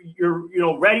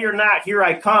 You're ready or not, here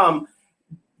I come,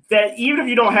 that even if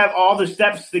you don't have all the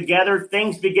steps together,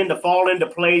 things begin to fall into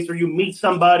place, or you meet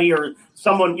somebody or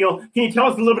someone, can you tell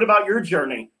us a little bit about your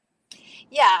journey?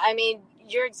 Yeah, I mean,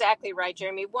 you're exactly right,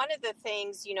 Jeremy. One of the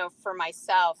things, for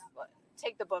myself,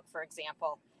 take the book, for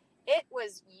example. It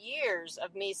was years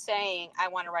of me saying, I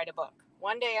want to write a book.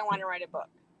 One day I want to write a book,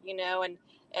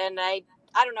 and I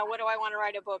don't know, what do I want to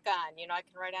write a book on? I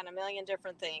can write on a million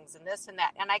different things and this and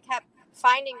that. And I kept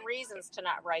finding reasons to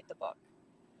not write the book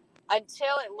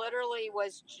until it literally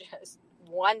was just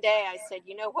one day I said,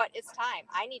 you know what? It's time.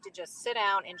 I need to just sit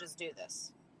down and just do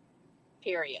this,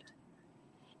 period.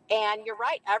 And you're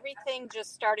right. Everything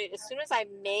just started as soon as I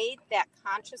made that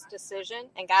conscious decision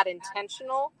and got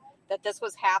intentional that this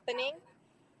was happening,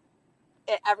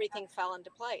 everything fell into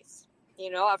place.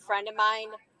 A friend of mine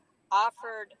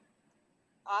offered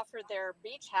their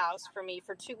beach house for me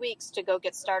for 2 weeks to go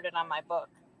get started on my book.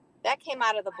 That came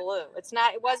out of the blue.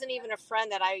 It wasn't even a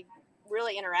friend that I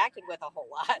really interacted with a whole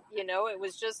lot. It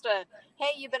was just hey,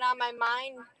 you've been on my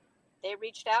mind. They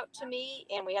reached out to me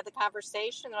and we had the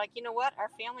conversation. They're like, you know what? Our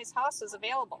family's house is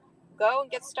available. Go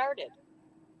and get started.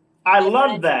 I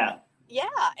love that. Yeah.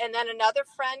 And then another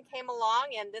friend came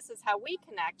along, and this is how we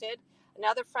connected.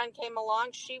 Another friend came along.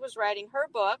 She was writing her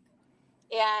book,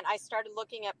 and I started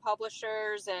looking at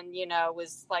publishers and,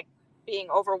 was like being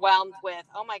overwhelmed with,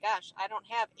 oh my gosh, I don't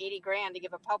have $80,000 to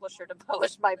give a publisher to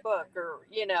publish my book, or,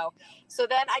 So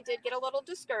then I did get a little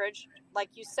discouraged. Like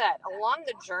you said, along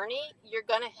the journey, you're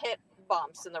going to hit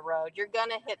bumps in the road. You're going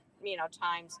to hit,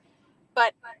 times.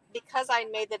 But because I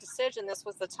made the decision, this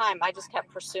was the time, I just kept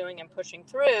pursuing and pushing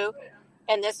through.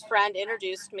 And this friend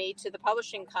introduced me to the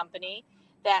publishing company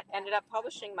that ended up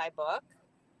publishing my book,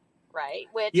 right?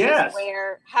 Which is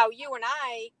how you and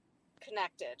I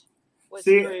connected.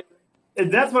 Through.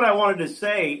 That's what I wanted to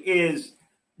say is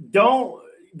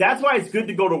that's why it's good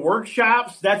to go to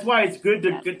workshops. That's why it's good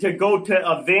to go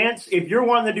to events. If you're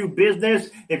wanting to do business,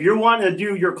 if you're wanting to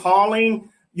do your calling,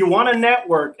 you want to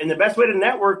network. And the best way to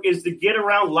network is to get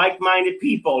around like-minded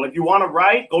people. If you want to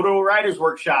write, go to a writer's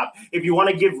workshop. If you want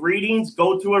to give readings,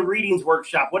 go to a readings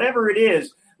workshop. Whatever it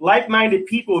is, like-minded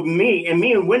people. Me and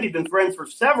Wendy have been friends for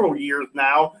several years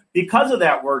now because of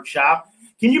that workshop.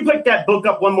 Can you pick that book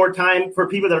up one more time for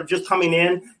people that are just coming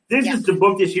in? This is the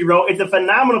book that she wrote. It's a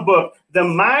phenomenal book, The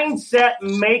Mindset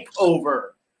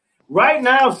Makeover. Right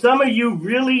now, some of you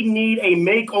really need a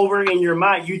makeover in your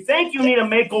mind. You think you need a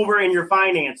makeover in your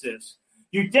finances.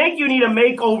 You think you need a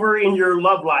makeover in your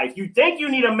love life. You think you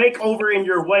need a makeover in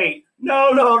your weight.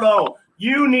 No.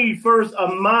 You need first a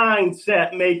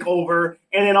mindset makeover,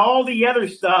 and then all the other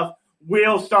stuff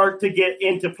will start to get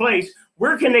into place.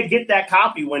 Where can they get that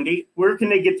copy, Wendy? Where can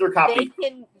they get their copy?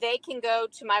 They can go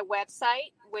to my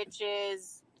website, which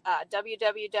is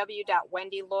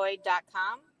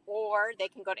www.wendylloyd.com, or they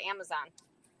can go to Amazon.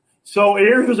 So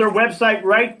here's her website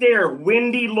right there,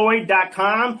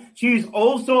 wendylloyd.com. She's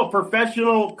also a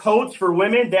professional coach for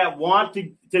women that want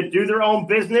to do their own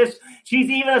business. She's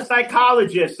even a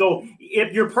psychologist. So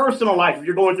if your personal life, if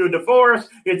you're going through a divorce,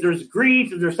 if there's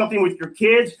grief, if there's something with your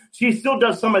kids, she still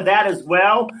does some of that as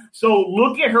well. So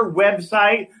look at her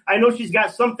website. I know she's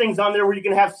got some things on there where you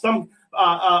can have some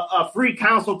free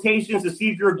consultations to see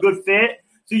if you're a good fit.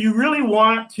 So you really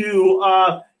want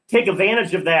to take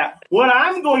advantage of that. What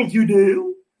I'm going to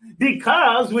do,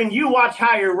 because when you watch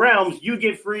Higher Realms, you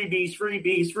get freebies.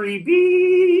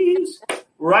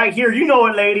 Right here. You know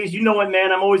it, ladies. You know it,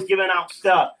 man. I'm always giving out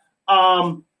stuff.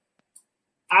 The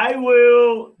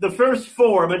first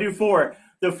four, I'm going to do four.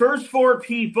 The first four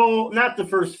people, not the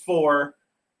first four.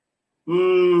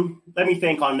 Let me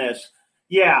think on this.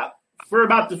 Yeah, for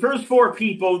about the first four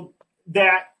people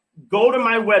that go to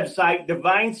my website,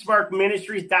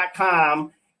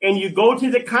 divinesparkministries.com, and you go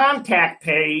to the contact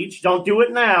page. Don't do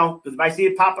it now, because if I see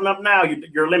it popping up now,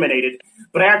 you're eliminated.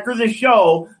 But after the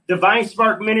show,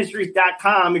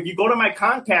 divinesparkministries.com, if you go to my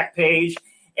contact page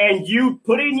and you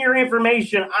put in your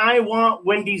information, I want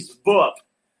Wendy's book,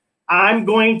 I'm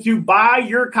going to buy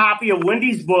your copy of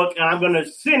Wendy's book, and I'm going to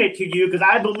send it to you, because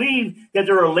I believe that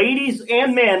there are ladies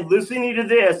and men listening to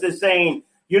this that's saying,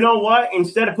 you know what?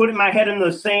 Instead of putting my head in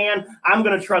the sand, I'm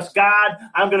going to trust God.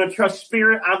 I'm going to trust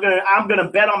Spirit. I'm going to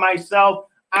bet on myself.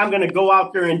 I'm going to go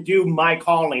out there and do my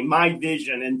calling, my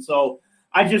vision. And so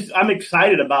I'm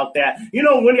excited about that. You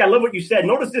know, Wendy, I love what you said.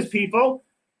 Notice this, people.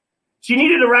 She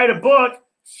needed to write a book.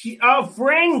 A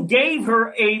friend gave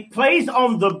her a place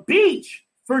on the beach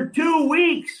for 2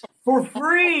 weeks for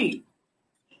free.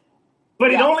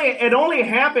 But it only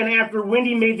happened after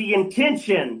Wendy made the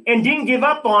intention and didn't give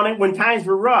up on it when times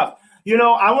were rough. You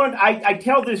know, I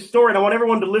tell this story, and I want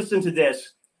everyone to listen to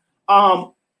this.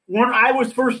 When I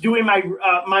was first doing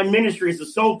my ministry as a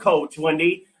soul coach,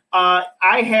 Wendy, I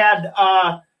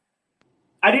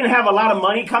didn't have a lot of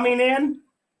money coming in,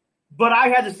 but I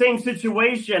had the same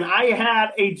situation. I had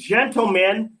a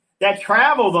gentleman that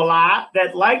traveled a lot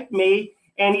that liked me.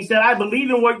 And he said, I believe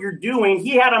in what you're doing.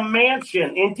 He had a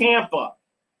mansion in Tampa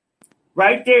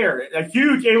right there.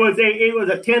 It was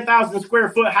a 10,000 square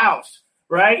foot house,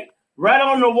 right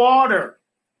on the water.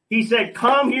 He said,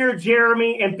 come here,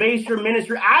 Jeremy, and base your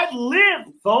ministry. I lived,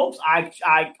 folks. I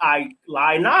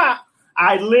lie not.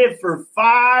 I lived for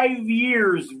 5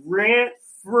 years rent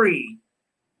free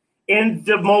in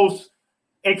the most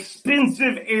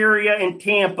expensive area in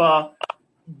Tampa.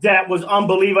 That was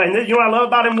unbelievable. And you know what I love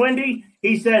about him, Wendy?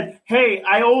 He said, hey,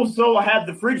 I also have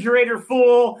the refrigerator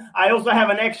full. I also have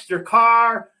an extra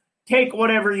car. Take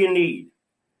whatever you need.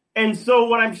 And so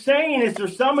what I'm saying is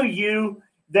there's some of you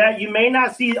that you may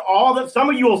not see some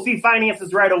of you will see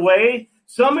finances right away.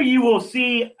 Some of you will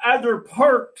see other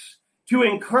perks to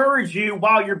encourage you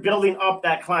while you're building up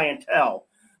that clientele.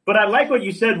 But I like what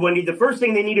you said, Wendy. The first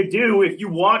thing they need to do if you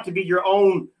want to be your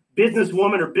own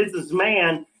businesswoman or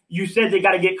businessman, you said they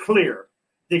got to get clear.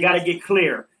 They got to get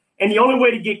clear. And the only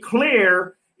way to get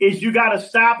clear is you got to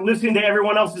stop listening to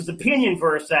everyone else's opinion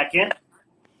for a second,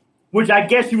 which I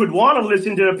guess you would want to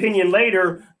listen to opinion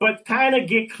later, but kind of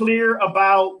get clear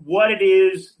about what it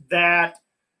is that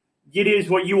it is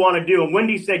what you want to do. And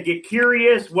Wendy said, get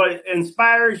curious, what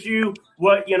inspires you,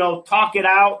 what, talk it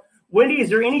out. Wendy, is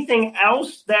there anything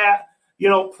else that,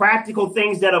 practical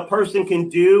things that a person can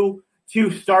do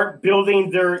to start building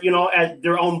their, as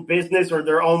their own business or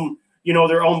their own,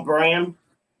 their own brand?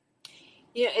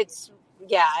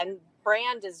 And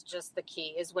brand is just the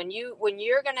key. Is when you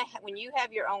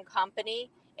have your own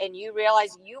company and you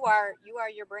realize you are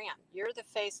your brand. You're the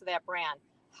face of that brand.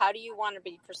 How do you want to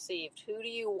be perceived? Who do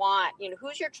you want?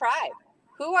 Who's your tribe?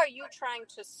 Who are you trying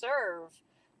to serve?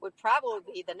 Would probably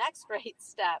be the next great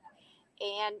step.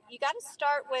 And you got to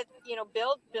start with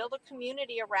build a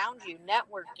community around you,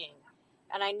 networking.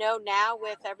 And I know now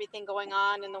with everything going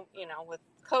on in the with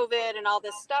COVID and all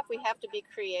this stuff, we have to be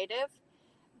creative.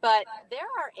 But there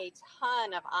are a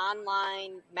ton of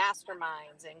online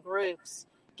masterminds and groups.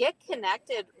 Get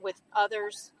connected with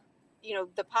others,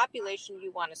 the population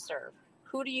you want to serve.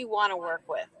 Who do you want to work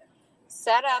with?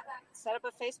 Set up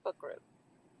a Facebook group.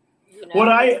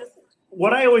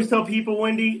 What I always tell people,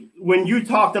 Wendy, when you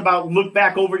talked about look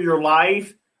back over your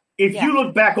life, if you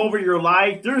look back over your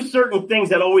life, there's certain things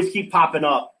that always keep popping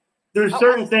up. There's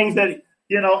certain things that,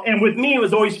 and with me, it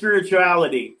was always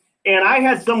spirituality. And I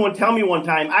had someone tell me one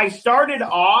time, I started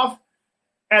off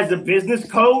as a business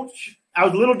coach. I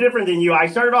was a little different than you. I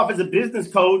started off as a business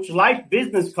coach, life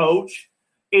business coach,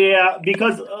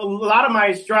 because a lot of my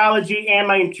astrology and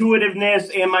my intuitiveness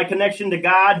and my connection to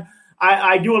God,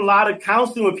 I do a lot of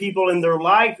counseling with people in their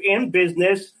life and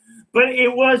business, but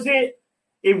it wasn't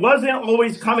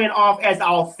always coming off as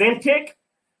authentic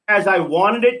as I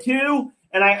wanted it to.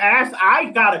 And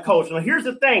I got a coach. Now, here's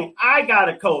the thing. I got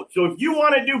a coach. So if you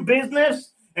want to do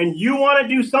business and you want to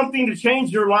do something to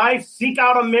change your life, seek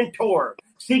out a mentor.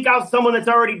 Seek out someone that's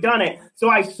already done it. So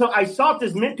I sought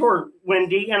this mentor,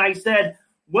 Wendy, and I said,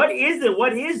 what is it?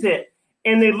 What is it?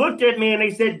 And they looked at me and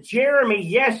they said, Jeremy,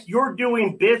 yes, you're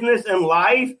doing business and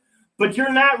life, but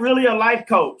you're not really a life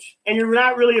coach and you're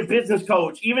not really a business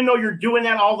coach. Even though you're doing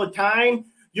that all the time,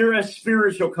 you're a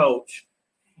spiritual coach.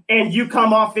 And you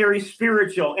come off very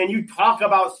spiritual and you talk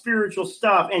about spiritual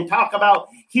stuff and talk about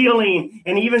healing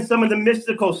and even some of the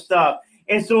mystical stuff.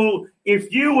 And so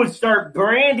if you would start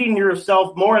branding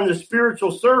yourself more in the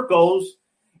spiritual circles,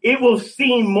 it will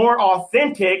seem more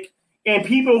authentic and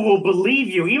people will believe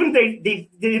you. Even it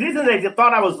isn't that they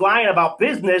thought I was lying about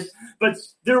business, but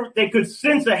they could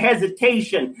sense a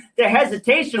hesitation. The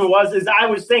hesitation was I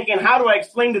was thinking, how do I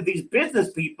explain to these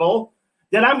business people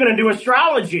that I'm going to do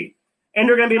astrology? And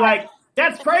they're going to be like,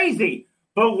 that's crazy.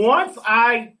 But once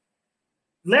I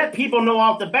let people know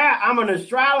off the bat, I'm an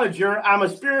astrologer, I'm a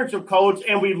spiritual coach,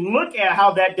 and we look at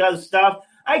how that does stuff,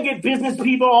 I get business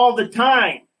people all the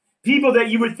time. People that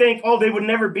you would think, they would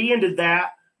never be into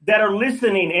that are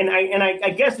listening. And I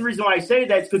guess the reason why I say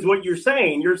that is because what you're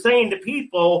saying. You're saying to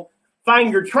people,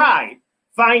 find your tribe.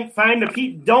 Find the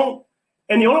people.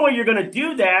 And the only way you're going to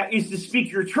do that is to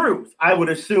speak your truth, I would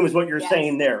assume is what you're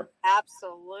saying there.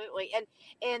 Absolutely.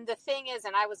 And the thing is,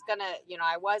 and I was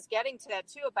getting to that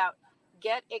too, about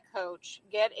get a coach,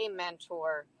 get a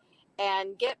mentor,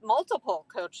 and get multiple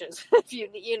coaches if you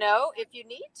need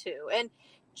to. And,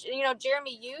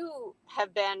 Jeremy, you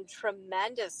have been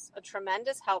a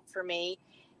tremendous help for me.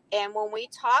 And when we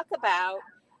talk about,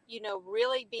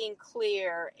 really being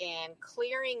clear and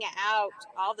clearing out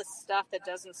all the stuff that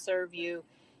doesn't serve you.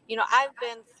 I've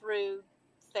been through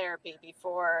therapy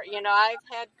before, I've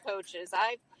had coaches,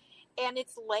 and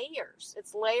it's layers.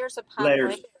 It's layers upon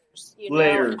layers.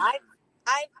 Layers.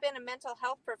 I've been a mental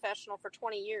health professional for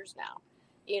 20 years now,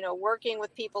 working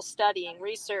with people, studying,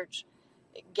 research,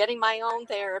 getting my own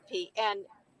therapy. And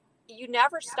you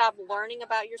never stop learning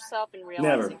about yourself and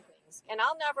realizing things. And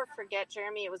I'll never forget,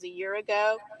 Jeremy, it was a year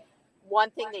ago, one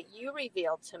thing that you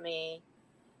revealed to me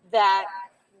that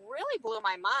really blew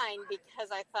my mind,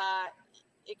 because I thought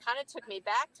it kind of took me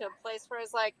back to a place where I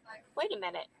was like, wait a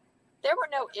minute, there were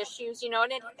no issues, and I'll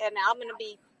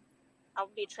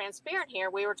be transparent here.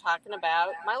 We were talking about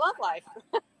my love life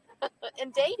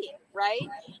and dating, right?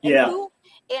 Yeah.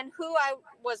 And who I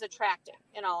was attracting,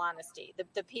 in all honesty,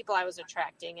 the people I was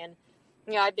attracting. And,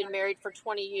 I've been married for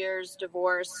 20 years,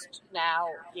 divorced now,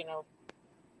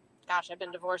 I've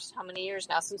been divorced how many years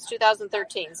now? Since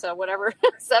 2013. So whatever,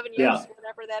 7 years,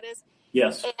 whatever that is.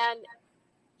 Yes. And,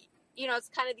 it's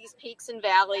kind of these peaks and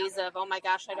valleys of, oh my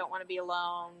gosh, I don't want to be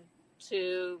alone,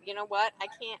 to, you know what,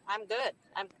 I'm good.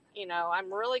 I'm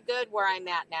really good where I'm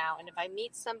at now. And if I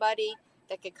meet somebody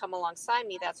that could come alongside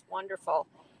me, that's wonderful.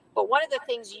 But one of the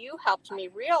things you helped me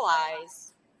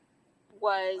realize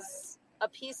was a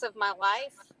piece of my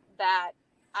life that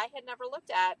I had never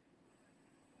looked at,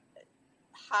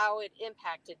 how it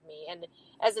impacted me. And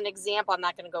as an example, I'm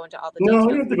not going to go into all the details.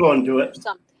 No, you have to go into it.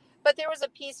 But there was a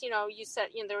piece, you said,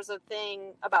 there was a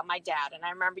thing about my dad. And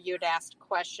I remember you had asked a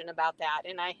question about that.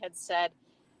 And I had said,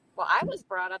 well, I was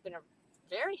brought up in a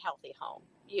very healthy home.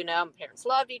 My parents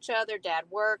loved each other. Dad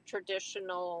worked,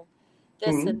 traditional,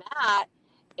 this and that.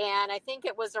 And I think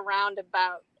it was around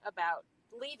about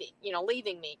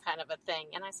leaving me kind of a thing.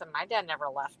 And I said, my dad never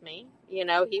left me.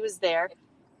 He was there.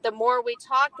 The more we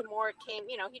talked, the more it came,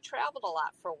 he traveled a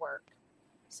lot for work.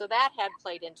 So that had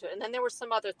played into it. And then there were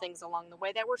some other things along the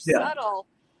way that were subtle.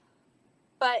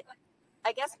 But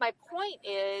I guess my point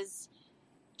is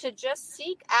to just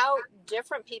seek out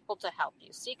different people to help you.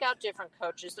 Seek out different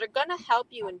coaches. They're going to help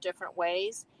you in different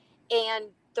ways. And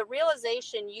the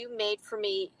realization you made for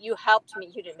me, you helped me.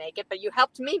 You didn't make it, but you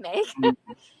helped me make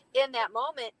in that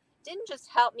moment. Didn't just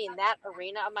help me in that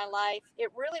arena of my life. It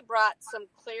really brought some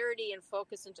clarity and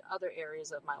focus into other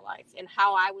areas of my life and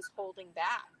how I was holding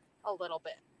back a little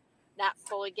bit, not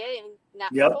fully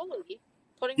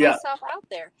putting myself out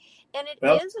there. And it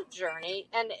is a journey.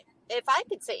 And if I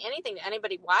could say anything to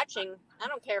anybody watching, I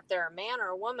don't care if they're a man or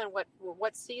a woman,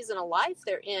 what season of life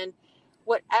they're in,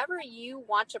 whatever you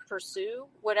want to pursue,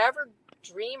 whatever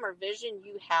dream or vision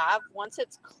you have, once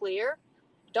it's clear,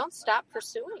 don't stop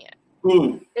pursuing it.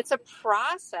 It's a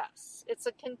process. It's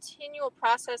a continual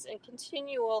process and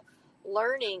continual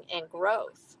learning and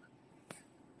growth.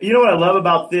 You know what I love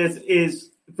about this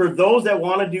is for those that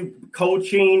want to do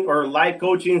coaching or life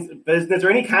coaching, business, or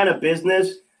any kind of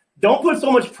business, don't put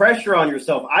so much pressure on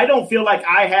yourself. I don't feel like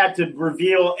I had to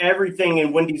reveal everything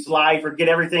in Wendy's life or get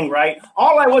everything right.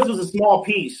 All I was a small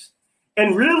piece.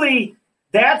 And really,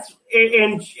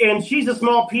 and she's a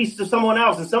small piece to someone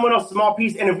else, and someone else a small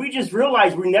piece. And if we just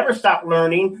realize we never stop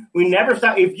learning, we never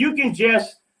stop. If you can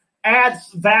just add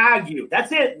value,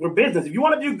 that's it. We're business. If you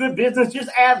want to do good business, just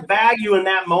add value in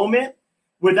that moment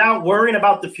without worrying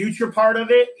about the future part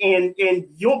of it, and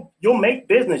you'll make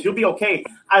business. You'll be okay.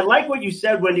 I like what you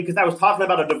said, Wendy, because I was talking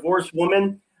about a divorced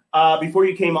woman before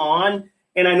you came on,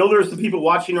 and I know there's some people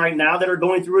watching right now that are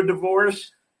going through a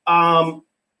divorce.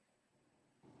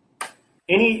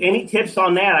 Any tips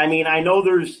on that? I mean, I know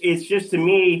it's just, to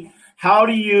me, how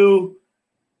do you,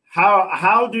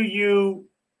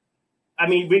 I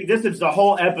mean, this is a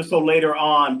whole episode later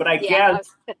on, but I guess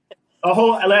a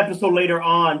whole episode later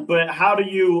on, but how do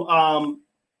you,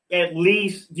 at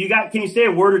least, can you say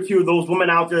a word or two of those women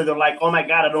out there that are like, oh my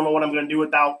God, I don't know what I'm going to do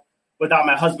without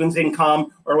my husband's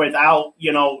income, or without,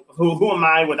 who am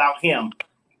I without him?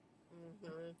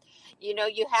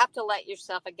 You have to let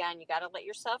yourself, again, you got to let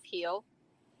yourself heal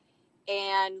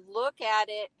and look at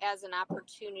it as an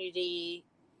opportunity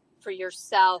for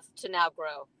yourself to now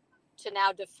grow, to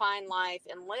now define life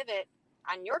and live it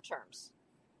on your terms.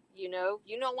 You no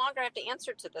longer have to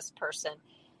answer to this person.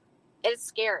 It's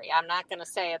scary. I'm not going to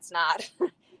say it's not,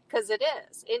 because it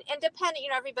is. And depending,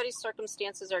 everybody's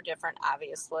circumstances are different,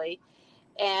 obviously.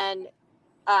 And,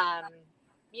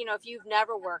 if you've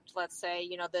never worked, let's say,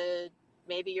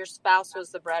 maybe your spouse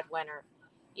was the breadwinner,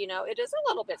 it is a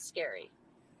little bit scary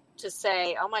to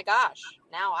say, oh my gosh,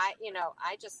 now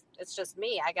it's just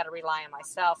me. I got to rely on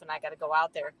myself, and I got to go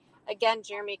out there. Again,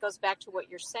 Jeremy, it goes back to what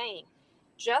you're saying.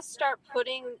 Just start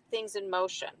putting things in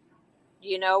motion.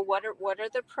 What are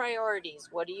the priorities?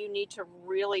 What do you need to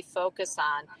really focus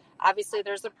on? Obviously,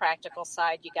 there's the practical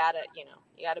side. You got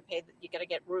to pay, you got to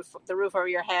get the roof over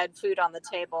your head, food on the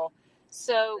table.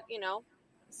 So,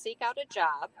 seek out a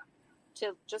job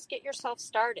to just get yourself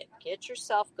started, get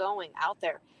yourself going out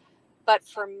there. But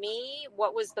for me,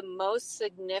 what was the most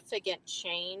significant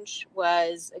change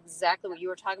was exactly what you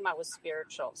were talking about, was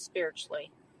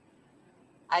spiritually.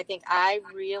 I think I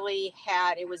really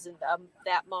it was in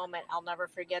that moment, I'll never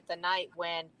forget the night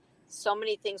when so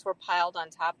many things were piled on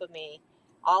top of me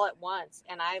all at once.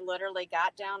 And I literally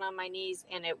got down on my knees,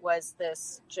 and it was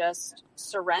this just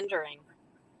surrendering,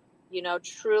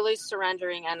 truly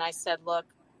surrendering. And I said, look,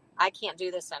 I can't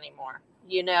do this anymore.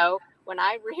 When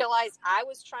I realized I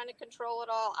was trying to control it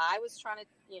all, I was trying to,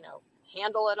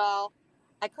 handle it all,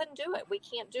 I couldn't do it. We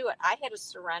can't do it. I had to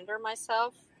surrender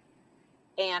myself.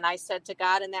 And I said to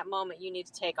God in that moment, you need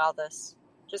to take all this.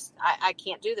 I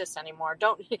can't do this anymore.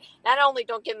 Not only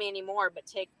don't give me any more, but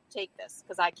take this,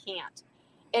 because I can't.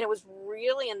 And it was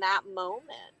really in that moment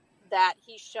that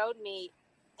he showed me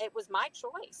it was my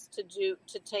choice to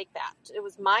take that. It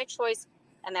was my choice.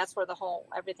 And that's where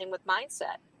everything with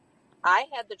mindset. I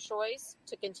had the choice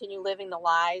to continue living the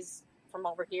lies from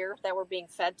over here that were being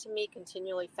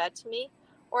continually fed to me,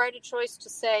 or I had a choice to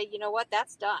say, you know what,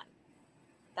 that's done.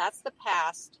 That's the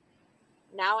past.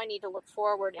 Now I need to look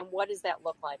forward. And what does that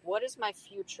look like? What does my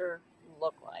future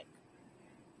look like?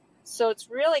 So it's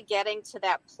really getting to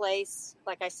that place,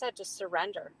 like I said, to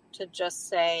surrender, to just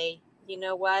say, you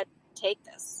know what, take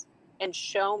this and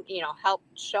help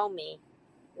show me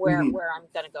where I'm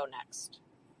going to go next.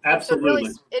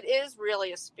 Absolutely. So it is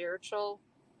really a spiritual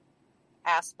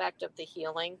aspect of the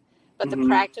healing, but the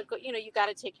practical, you got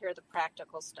to take care of the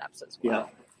practical steps as well.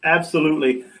 Yeah,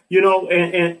 absolutely.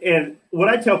 And what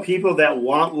I tell people that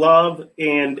want love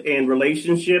and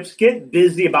relationships, get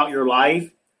busy about your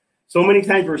life. So many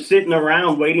times we're sitting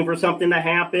around waiting for something to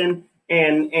happen,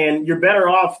 and you're better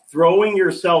off throwing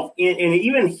yourself in and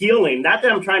even healing. Not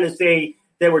that I'm trying to say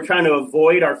that we're trying to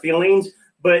avoid our feelings,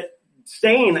 but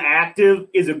staying active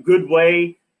is a good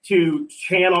way to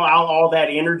channel out all that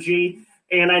energy.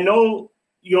 And I know,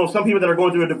 some people that are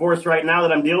going through a divorce right now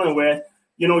that I'm dealing with,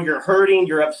 you're hurting,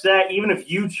 you're upset. Even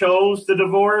if you chose the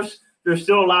divorce, there's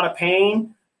still a lot of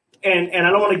pain. And I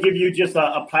don't want to give you just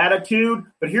a platitude,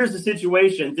 but here's the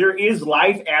situation. There is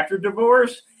life after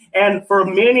divorce. And for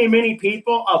many, many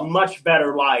people, a much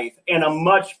better life and a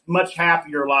much, much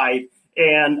happier life.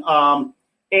 And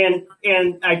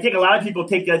I think a lot of people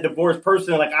take that divorce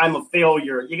personally, like I'm a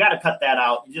failure. You got to cut that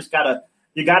out. You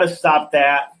got to stop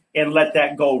that and let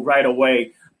that go right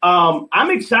away. I'm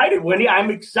excited, Wendy.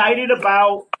 I'm excited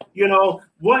about,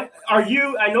 what are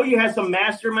you? I know you have some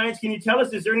masterminds. Can you tell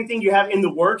us, is there anything you have in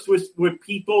the works with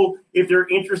people if they're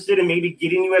interested in maybe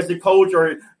getting you as a coach,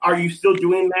 or are you still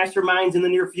doing masterminds in the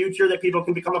near future that people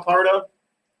can become a part of?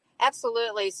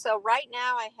 Absolutely. So right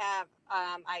now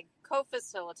I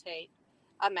co-facilitate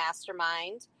a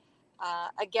mastermind.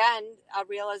 Again, a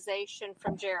realization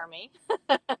from Jeremy.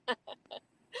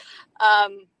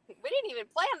 We didn't even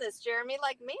plan this, Jeremy.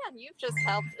 Like, man, you've just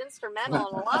helped instrumental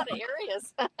in a lot of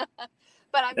areas.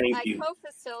 But I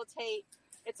co-facilitate.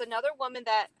 It's another woman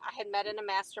that I had met in a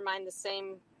mastermind, the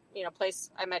same,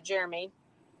 place I met Jeremy.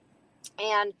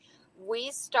 And we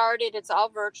started, it's all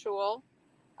virtual.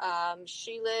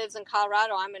 She lives in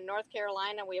Colorado. I'm in North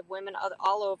Carolina. We have women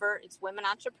all over. It's women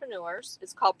entrepreneurs.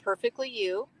 It's called Perfectly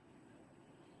You.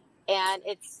 And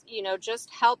it's, just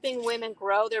helping women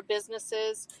grow their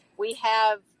businesses. We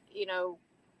have,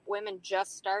 women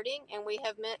just starting, and we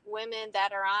have women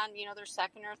that are on, their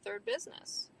second or third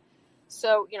business.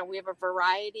 So, we have a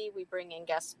variety. We bring in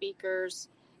guest speakers,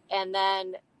 and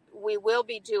then we will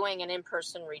be doing an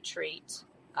in-person retreat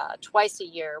twice a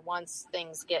year once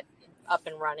things get up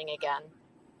and running again.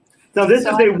 Now, this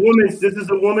is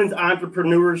a woman's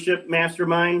entrepreneurship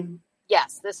mastermind.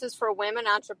 Yes, this is for women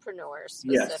entrepreneurs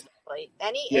specifically. Yes.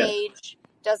 Any age,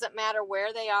 doesn't matter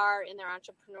where they are in their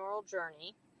entrepreneurial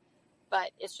journey,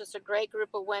 but it's just a great group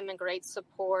of women, great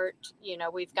support.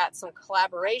 We've got some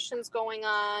collaborations going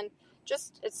on.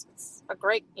 Just it's a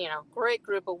great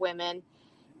group of women.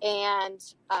 And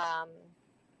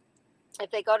if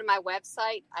they go to my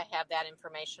website, I have that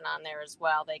information on there as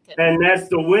well. They can. And that's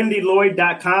the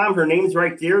WendyLloyd.com. Her name's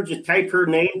right there. Just type her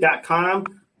name.com.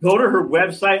 Go to her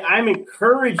website. I'm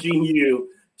encouraging you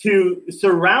to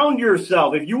surround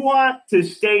yourself. If you want to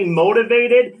stay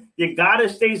motivated, you got to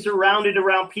stay surrounded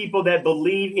around people that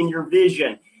believe in your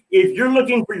vision. If you're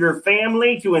looking for your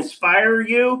family to inspire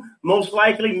you, most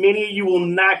likely many of you will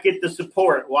not get the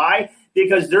support. Why?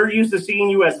 Because they're used to seeing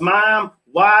you as mom,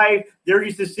 wife. They're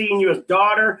used to seeing you as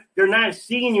daughter. They're not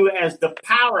seeing you as the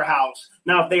powerhouse.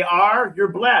 Now, if they are,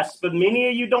 you're blessed, but many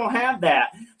of you don't have that.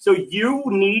 So you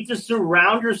need to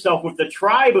surround yourself with the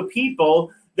tribe of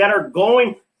people that are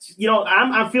going,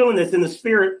 I'm feeling this in the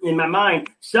spirit, in my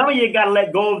mind. Some of you got to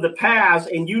let go of the past,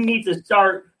 and you need to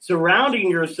start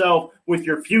surrounding yourself with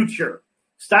your future.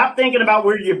 Stop thinking about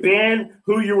where you've been,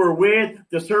 who you were with,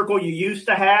 the circle you used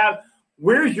to have.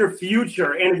 Where's your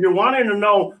future? And if you're wanting to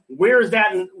know where's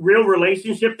that real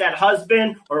relationship, that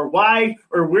husband or wife,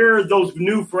 or where are those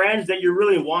new friends that you're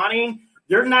really wanting,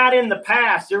 they're not in the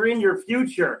past. They're in your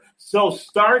future. So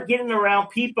start getting around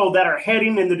people that are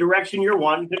heading in the direction you're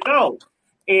wanting to go.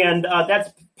 And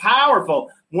that's powerful.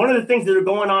 One of the things that are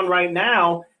going on right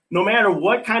now, no matter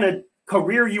what kind of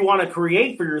career you want to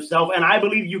create for yourself, and I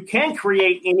believe you can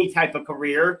create any type of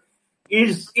career,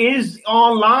 is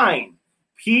online.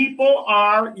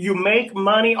 You make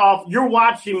money off, you're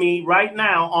watching me right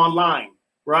now online,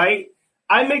 right?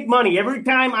 I make money. Every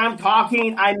time I'm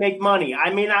talking, I make money.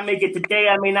 I may not make it today.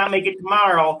 I may not make it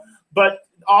tomorrow, but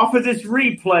off of this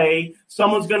replay,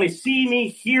 someone's going to see me,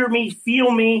 hear me,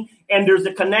 feel me, and there's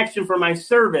a connection for my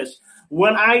service.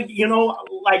 When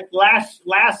like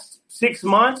last 6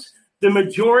 months, the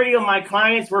majority of my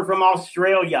clients were from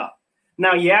Australia.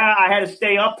 Now, yeah, I had to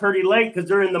stay up pretty late because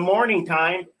they're in the morning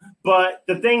time. But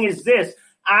the thing is this,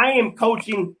 I am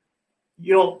coaching,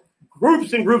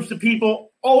 groups and groups of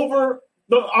people on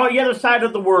the other side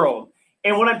of the world.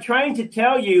 And what I'm trying to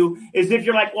tell you is if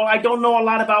you're like, well, I don't know a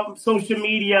lot about social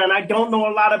media and I don't know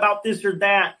a lot about this or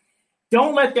that,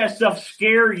 don't let that stuff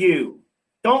scare you.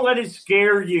 Don't let it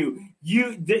scare you.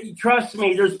 Trust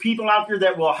me, there's people out there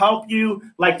that will help you,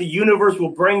 like the universe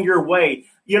will bring your way.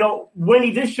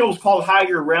 Wendy, this show's called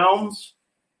Higher Realms.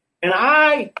 And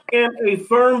I am a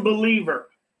firm believer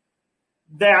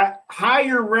that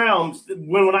higher realms,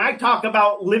 when I talk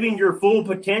about living your full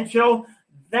potential,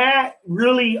 that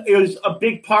really is a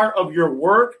big part of your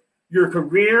work, your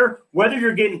career, whether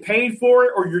you're getting paid for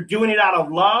it or you're doing it out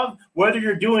of love, whether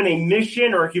you're doing a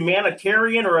mission or a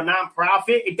humanitarian or a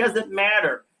nonprofit, it doesn't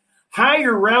matter.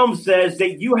 Higher Realm says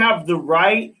that you have the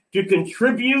right to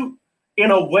contribute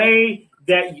in a way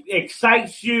that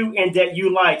excites you and that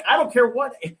you like. I don't care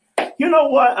what. You know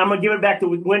what? I'm going to give it back to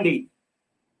Wendy.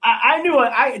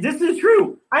 This is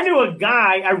true. I knew a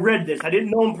guy, I read this. I didn't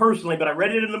know him personally, but I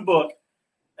read it in the book.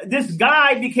 This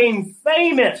guy became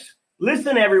famous.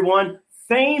 Listen, everyone,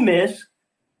 famous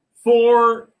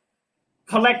for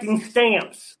collecting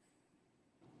stamps.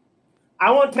 I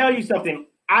want to tell you something.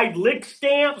 I lick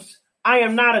stamps. I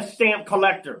am not a stamp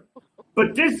collector.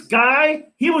 But this guy,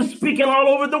 he was speaking all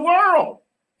over the world.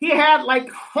 He had like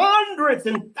hundreds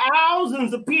and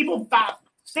thousands of people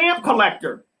stamp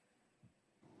collector.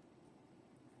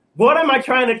 What am I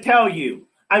trying to tell you?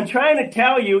 I'm trying to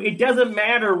tell you it doesn't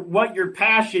matter what your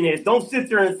passion is. Don't sit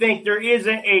there and think there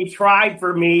isn't a tribe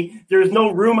for me. There's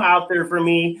no room out there for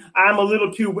me. I'm a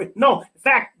little too. No, in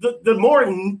fact, the more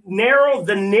narrow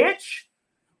the niche,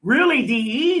 really the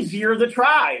easier the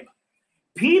tribe.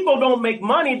 People don't make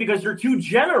money because they're too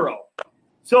general.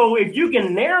 So if you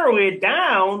can narrow it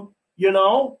down,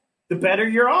 the better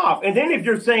you're off. And then if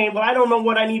you're saying, well, I don't know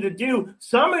what I need to do.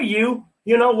 Some of you,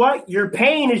 you know what? Your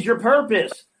pain is your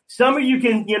purpose. Some of you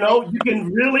can, you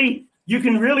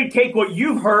can really take what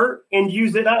you've heard and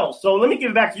use it else. So let me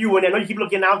give it back to you, Wendy. I know you keep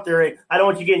looking out there. I don't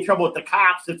want you to get in trouble with the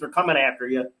cops if they're coming after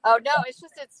you. Oh no,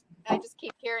 I just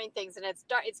keep hearing things, and it's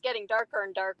getting darker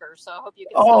and darker. So I hope you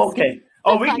can. Oh, okay.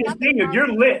 Oh, we can see you. You're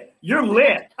lit. You're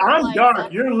lit. I'm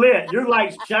dark. You're lit. Your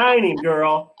light's shining,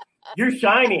 girl. You're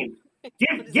shining.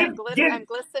 I'm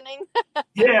glistening.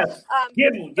 Yes.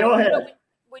 Go ahead.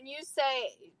 When you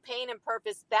say pain and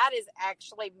purpose, that is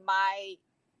actually my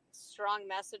strong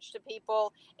message to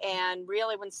people. And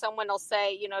really, when someone will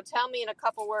say, tell me in a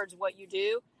couple words what you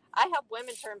do, I help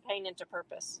women turn pain into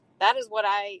purpose. That's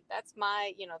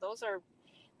my, those are,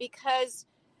 because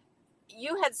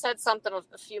you had said something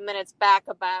a few minutes back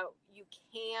about you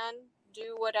can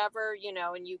do whatever,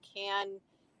 and you can,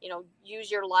 use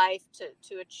your life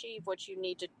to achieve what you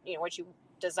need to, what you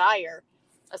desire,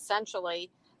 essentially.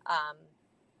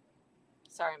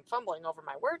 Sorry, I'm fumbling over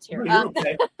my words here. You're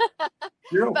okay.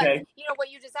 You're okay. But,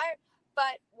 what you desire.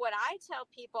 But what I tell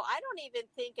people, I don't even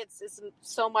think it's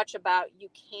so much about you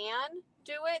can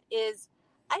do it, is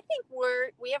I think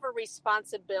we have a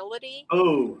responsibility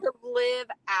to live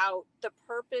out the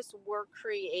purpose we're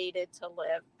created to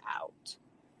live out.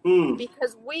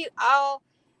 Because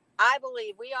I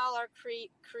believe we all are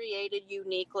created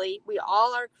uniquely. We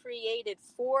all are created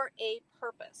for a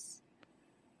purpose.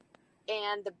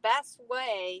 And the best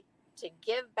way to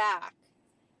give back,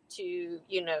 to,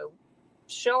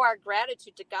 show our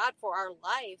gratitude to God for our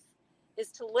life,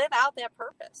 is to live out that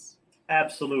purpose.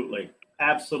 Absolutely.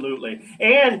 Absolutely.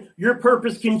 And your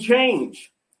purpose can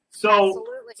change. So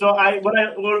I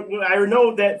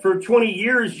know that for 20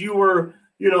 years you were,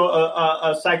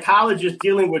 a psychologist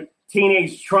dealing with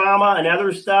teenage trauma and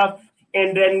other stuff.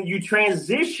 And then you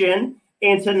transition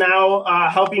into now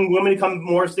helping women become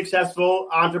more successful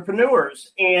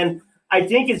entrepreneurs. And I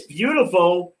think it's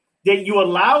beautiful that you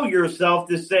allow yourself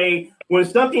to say, when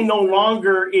something no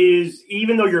longer is,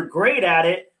 even though you're great at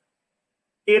it,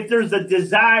 if there's a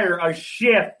desire, a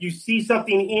shift, you see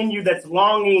something in you that's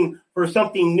longing for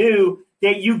something new,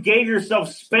 that you gave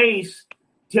yourself space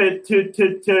to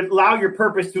allow your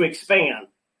purpose to expand.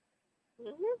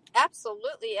 Mm-hmm.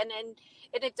 Absolutely. And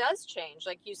it does change,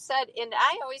 like you said. And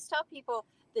I always tell people,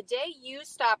 the day you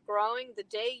stop growing, the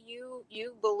day you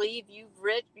believe you've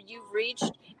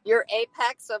reached your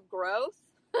apex of growth,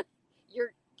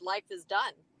 your life is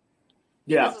done.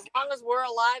 Yeah. Because as long as we're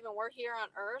alive and we're here on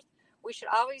earth, we should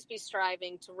always be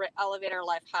striving to elevate our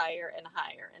life higher and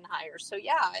higher and higher. So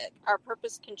yeah, our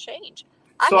purpose can change.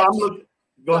 Go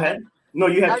ahead. No,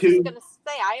 you have two. I was going to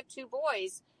say, I have two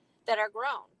boys that are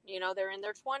grown. They're in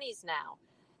their 20s now.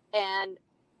 And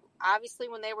obviously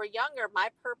when they were younger, my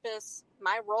purpose,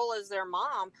 my role as their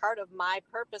mom, part of my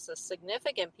purpose, a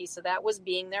significant piece of that was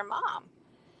being their mom.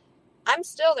 I'm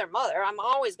still their mother. I'm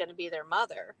always going to be their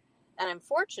mother. And I'm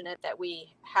fortunate that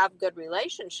we have good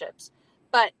relationships,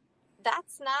 but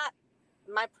that's not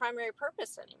my primary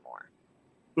purpose anymore.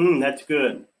 That's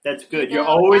good. That's good. You're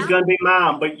always going to be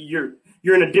mom, but you're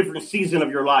in a different season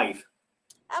of your life.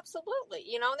 Absolutely.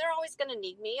 They're always going to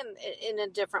need me in a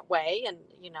different way. And,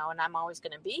 and I'm always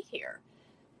going to be here.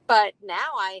 But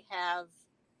now I have,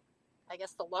 I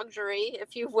guess, the luxury,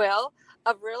 if you will,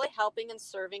 of really helping and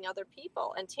serving other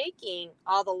people and taking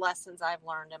all the lessons I've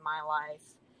learned in my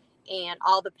life and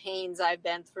all the pains I've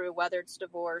been through, whether it's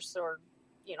divorce or,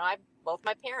 I've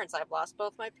lost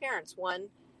both my parents, one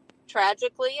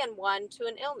tragically and one to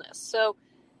an illness. So,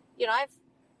 I've,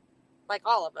 like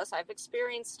all of us, I've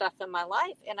experienced stuff in my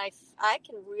life, and I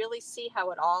can really see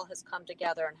how it all has come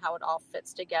together and how it all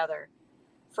fits together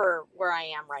for where I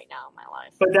am right now in my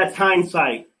life. But that's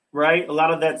hindsight, right? A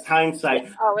lot of that's hindsight.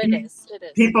 Oh, it is. It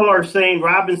is. People are saying,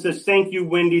 Robin says, thank you,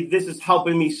 Wendy. This is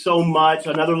helping me so much.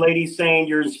 Another lady saying,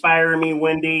 you're inspiring me,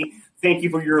 Wendy. Thank you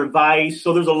for your advice.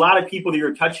 So there's a lot of people that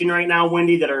you're touching right now,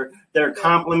 Wendy, that are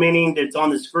complimenting, that's on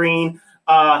the screen.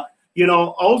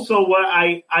 Also what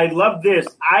I love this.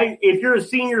 If you're a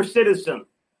senior citizen,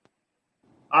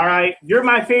 all right, you're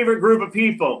my favorite group of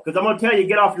people, because I'm going to tell you,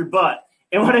 get off your butt.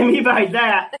 And what I mean by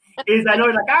that is, I know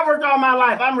you're like, I worked all my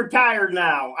life. I'm retired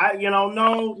now.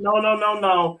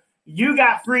 No. You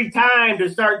got free time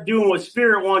to start doing what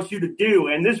Spirit wants you to do.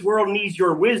 And this world needs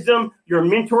your wisdom, your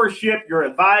mentorship, your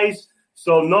advice.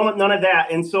 So none of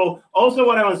that. And so also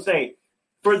what I want to say,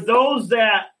 for those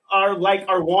that are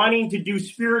wanting to do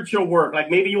spiritual work, like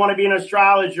maybe you want to be an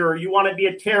astrologer, or you want to be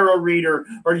a tarot reader,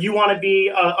 or you want to be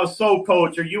a soul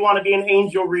coach, or you want to be an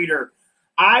angel reader.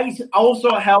 I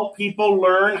also help people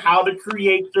learn how to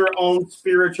create their own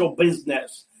spiritual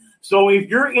business. So if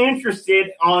you're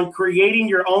interested on creating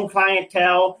your own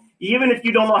clientele, even if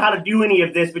you don't know how to do any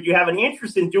of this, but you have an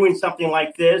interest in doing something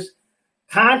like this,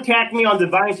 contact me on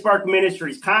Divine Spark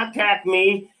Ministries. Contact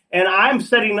me. And I'm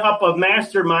setting up a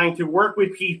mastermind to work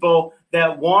with people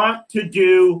that want to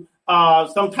do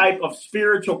some type of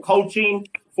spiritual coaching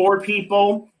for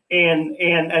people.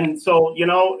 And so,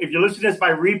 if you're listening to this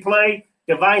by replay,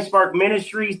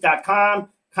 DivineSparkMinistries.com,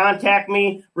 contact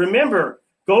me. Remember,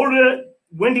 go to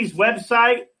Wendy's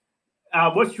website.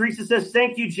 What Teresa says,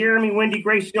 thank you, Jeremy, Wendy,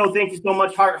 great show. Thank you so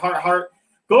much. Heart.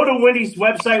 Go to Wendy's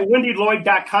website,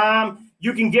 WendyLloyd.com.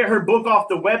 You can get her book off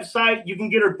the website. You can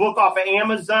get her book off of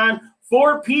Amazon.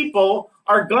 4 people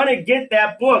are gonna get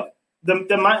that book, the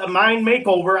Mind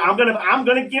Makeover. I'm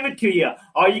gonna give it to you.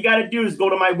 All you got to do is go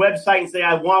to my website and say,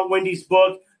 I want Wendy's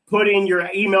book. Put in your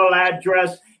email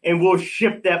address, and we'll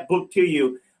ship that book to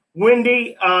you.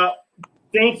 Wendy,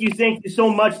 thank you so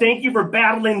much. Thank you for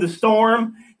battling the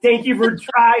storm. Thank you for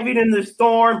driving in the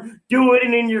storm, doing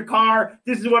it in your car.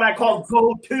 This is what I call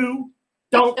go to.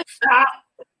 Don't stop.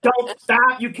 Don't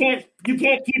stop. You can't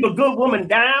keep a good woman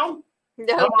down.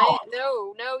 No,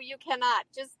 you cannot.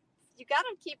 Just, you got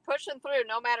to keep pushing through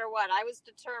no matter what. I was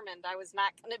determined. I was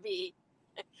not going to be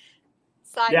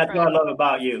sidetracked. That's what I love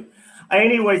about you.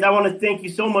 Anyways, I want to thank you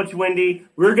so much, Wendy.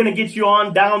 We're going to get you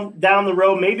on down the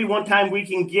road. Maybe one time we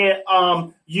can get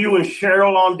you and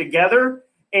Cheryl on together,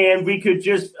 and we could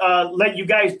just let you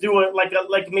guys do it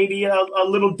like maybe a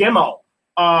little demo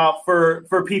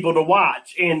for people to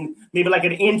watch, and maybe like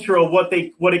an intro of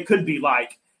what it could be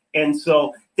like. And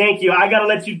so thank you. I got to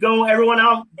let you go. Everyone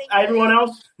else,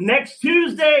 next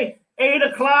Tuesday,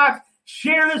 8:00.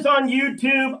 Share this on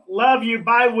YouTube. Love you.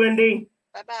 Bye, Wendy.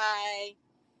 Bye-bye.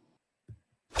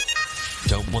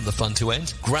 Don't want the fun to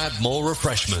end? Grab more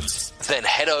refreshments. Then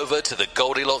head over to the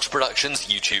Goldilocks Productions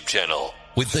YouTube channel.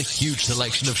 With the huge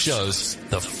selection of shows,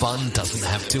 the fun doesn't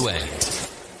have to end.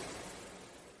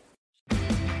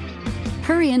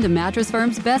 Hurry into Mattress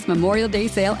Firm's best Memorial Day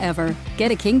sale ever.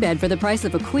 Get a king bed for the price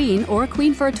of a queen or a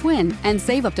queen for a twin and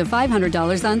save up to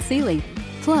 $500 on Sealy.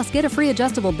 Plus, get a free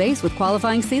adjustable base with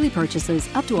qualifying Sealy purchases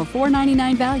up to a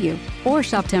 $499 value. Or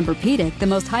shop Tempur-Pedic, the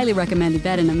most highly recommended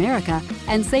bed in America,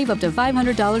 and save up to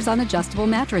 $500 on adjustable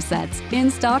mattress sets in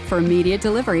stock for immediate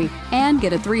delivery. And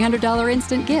get a $300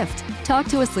 instant gift. Talk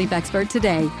to a sleep expert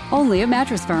today, only at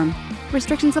Mattress Firm.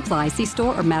 Restrictions apply. See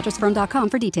store or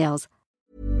mattressfirm.com for details.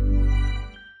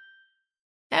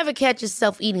 Ever catch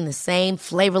yourself eating the same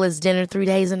flavorless dinner 3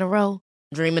 days in a row?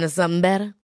 Dreaming of something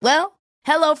better? Well,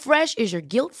 HelloFresh is your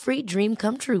guilt-free dream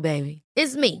come true, baby.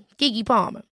 It's me, Keke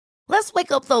Palmer. Let's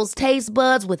wake up those taste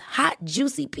buds with hot,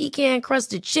 juicy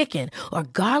pecan-crusted chicken or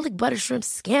garlic butter shrimp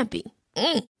scampi.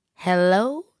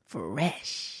 Hello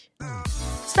Fresh.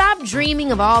 Stop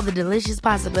dreaming of all the delicious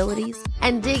possibilities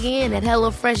and dig in at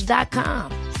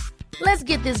HelloFresh.com. Let's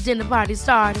get this dinner party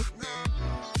started.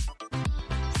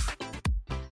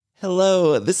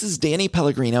 Hello, this is Danny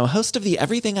Pellegrino, host of the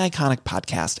Everything Iconic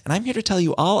podcast, and I'm here to tell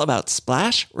you all about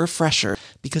Splash Refresher,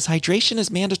 because hydration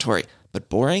is mandatory, but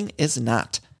boring is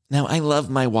not. Now, I love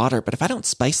my water, but if I don't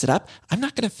spice it up, I'm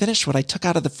not going to finish what I took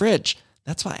out of the fridge.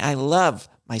 That's why I love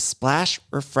my Splash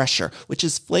Refresher, which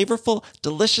is flavorful,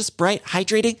 delicious, bright,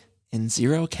 hydrating, and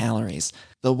 0 calories.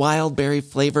 The wild berry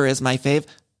flavor is my fave.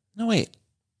 No, wait,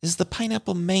 is the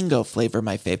pineapple mango flavor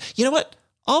my fave? You know what?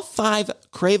 All 5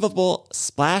 craveable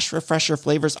Splash Refresher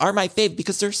flavors are my fave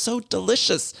because they're so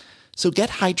delicious. So get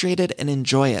hydrated and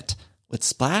enjoy it with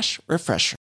Splash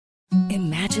Refresher.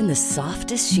 Imagine the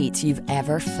softest sheets you've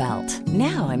ever felt.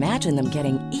 Now imagine them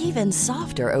getting even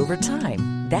softer over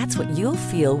time. That's what you'll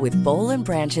feel with Boll &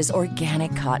 Branch's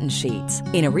organic cotton sheets.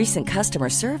 In a recent customer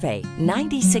survey,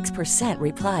 96%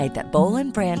 replied that Boll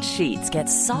 & Branch sheets get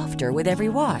softer with every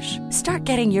wash. Start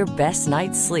getting your best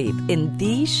night's sleep in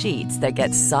these sheets that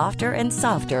get softer and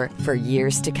softer for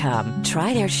years to come.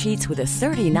 Try their sheets with a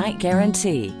 30-night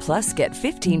guarantee. Plus, get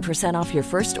 15% off your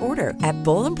first order at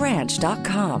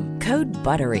bollandbranch.com. Code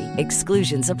BUTTERY.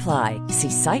 Exclusions apply. See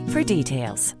site for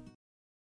details.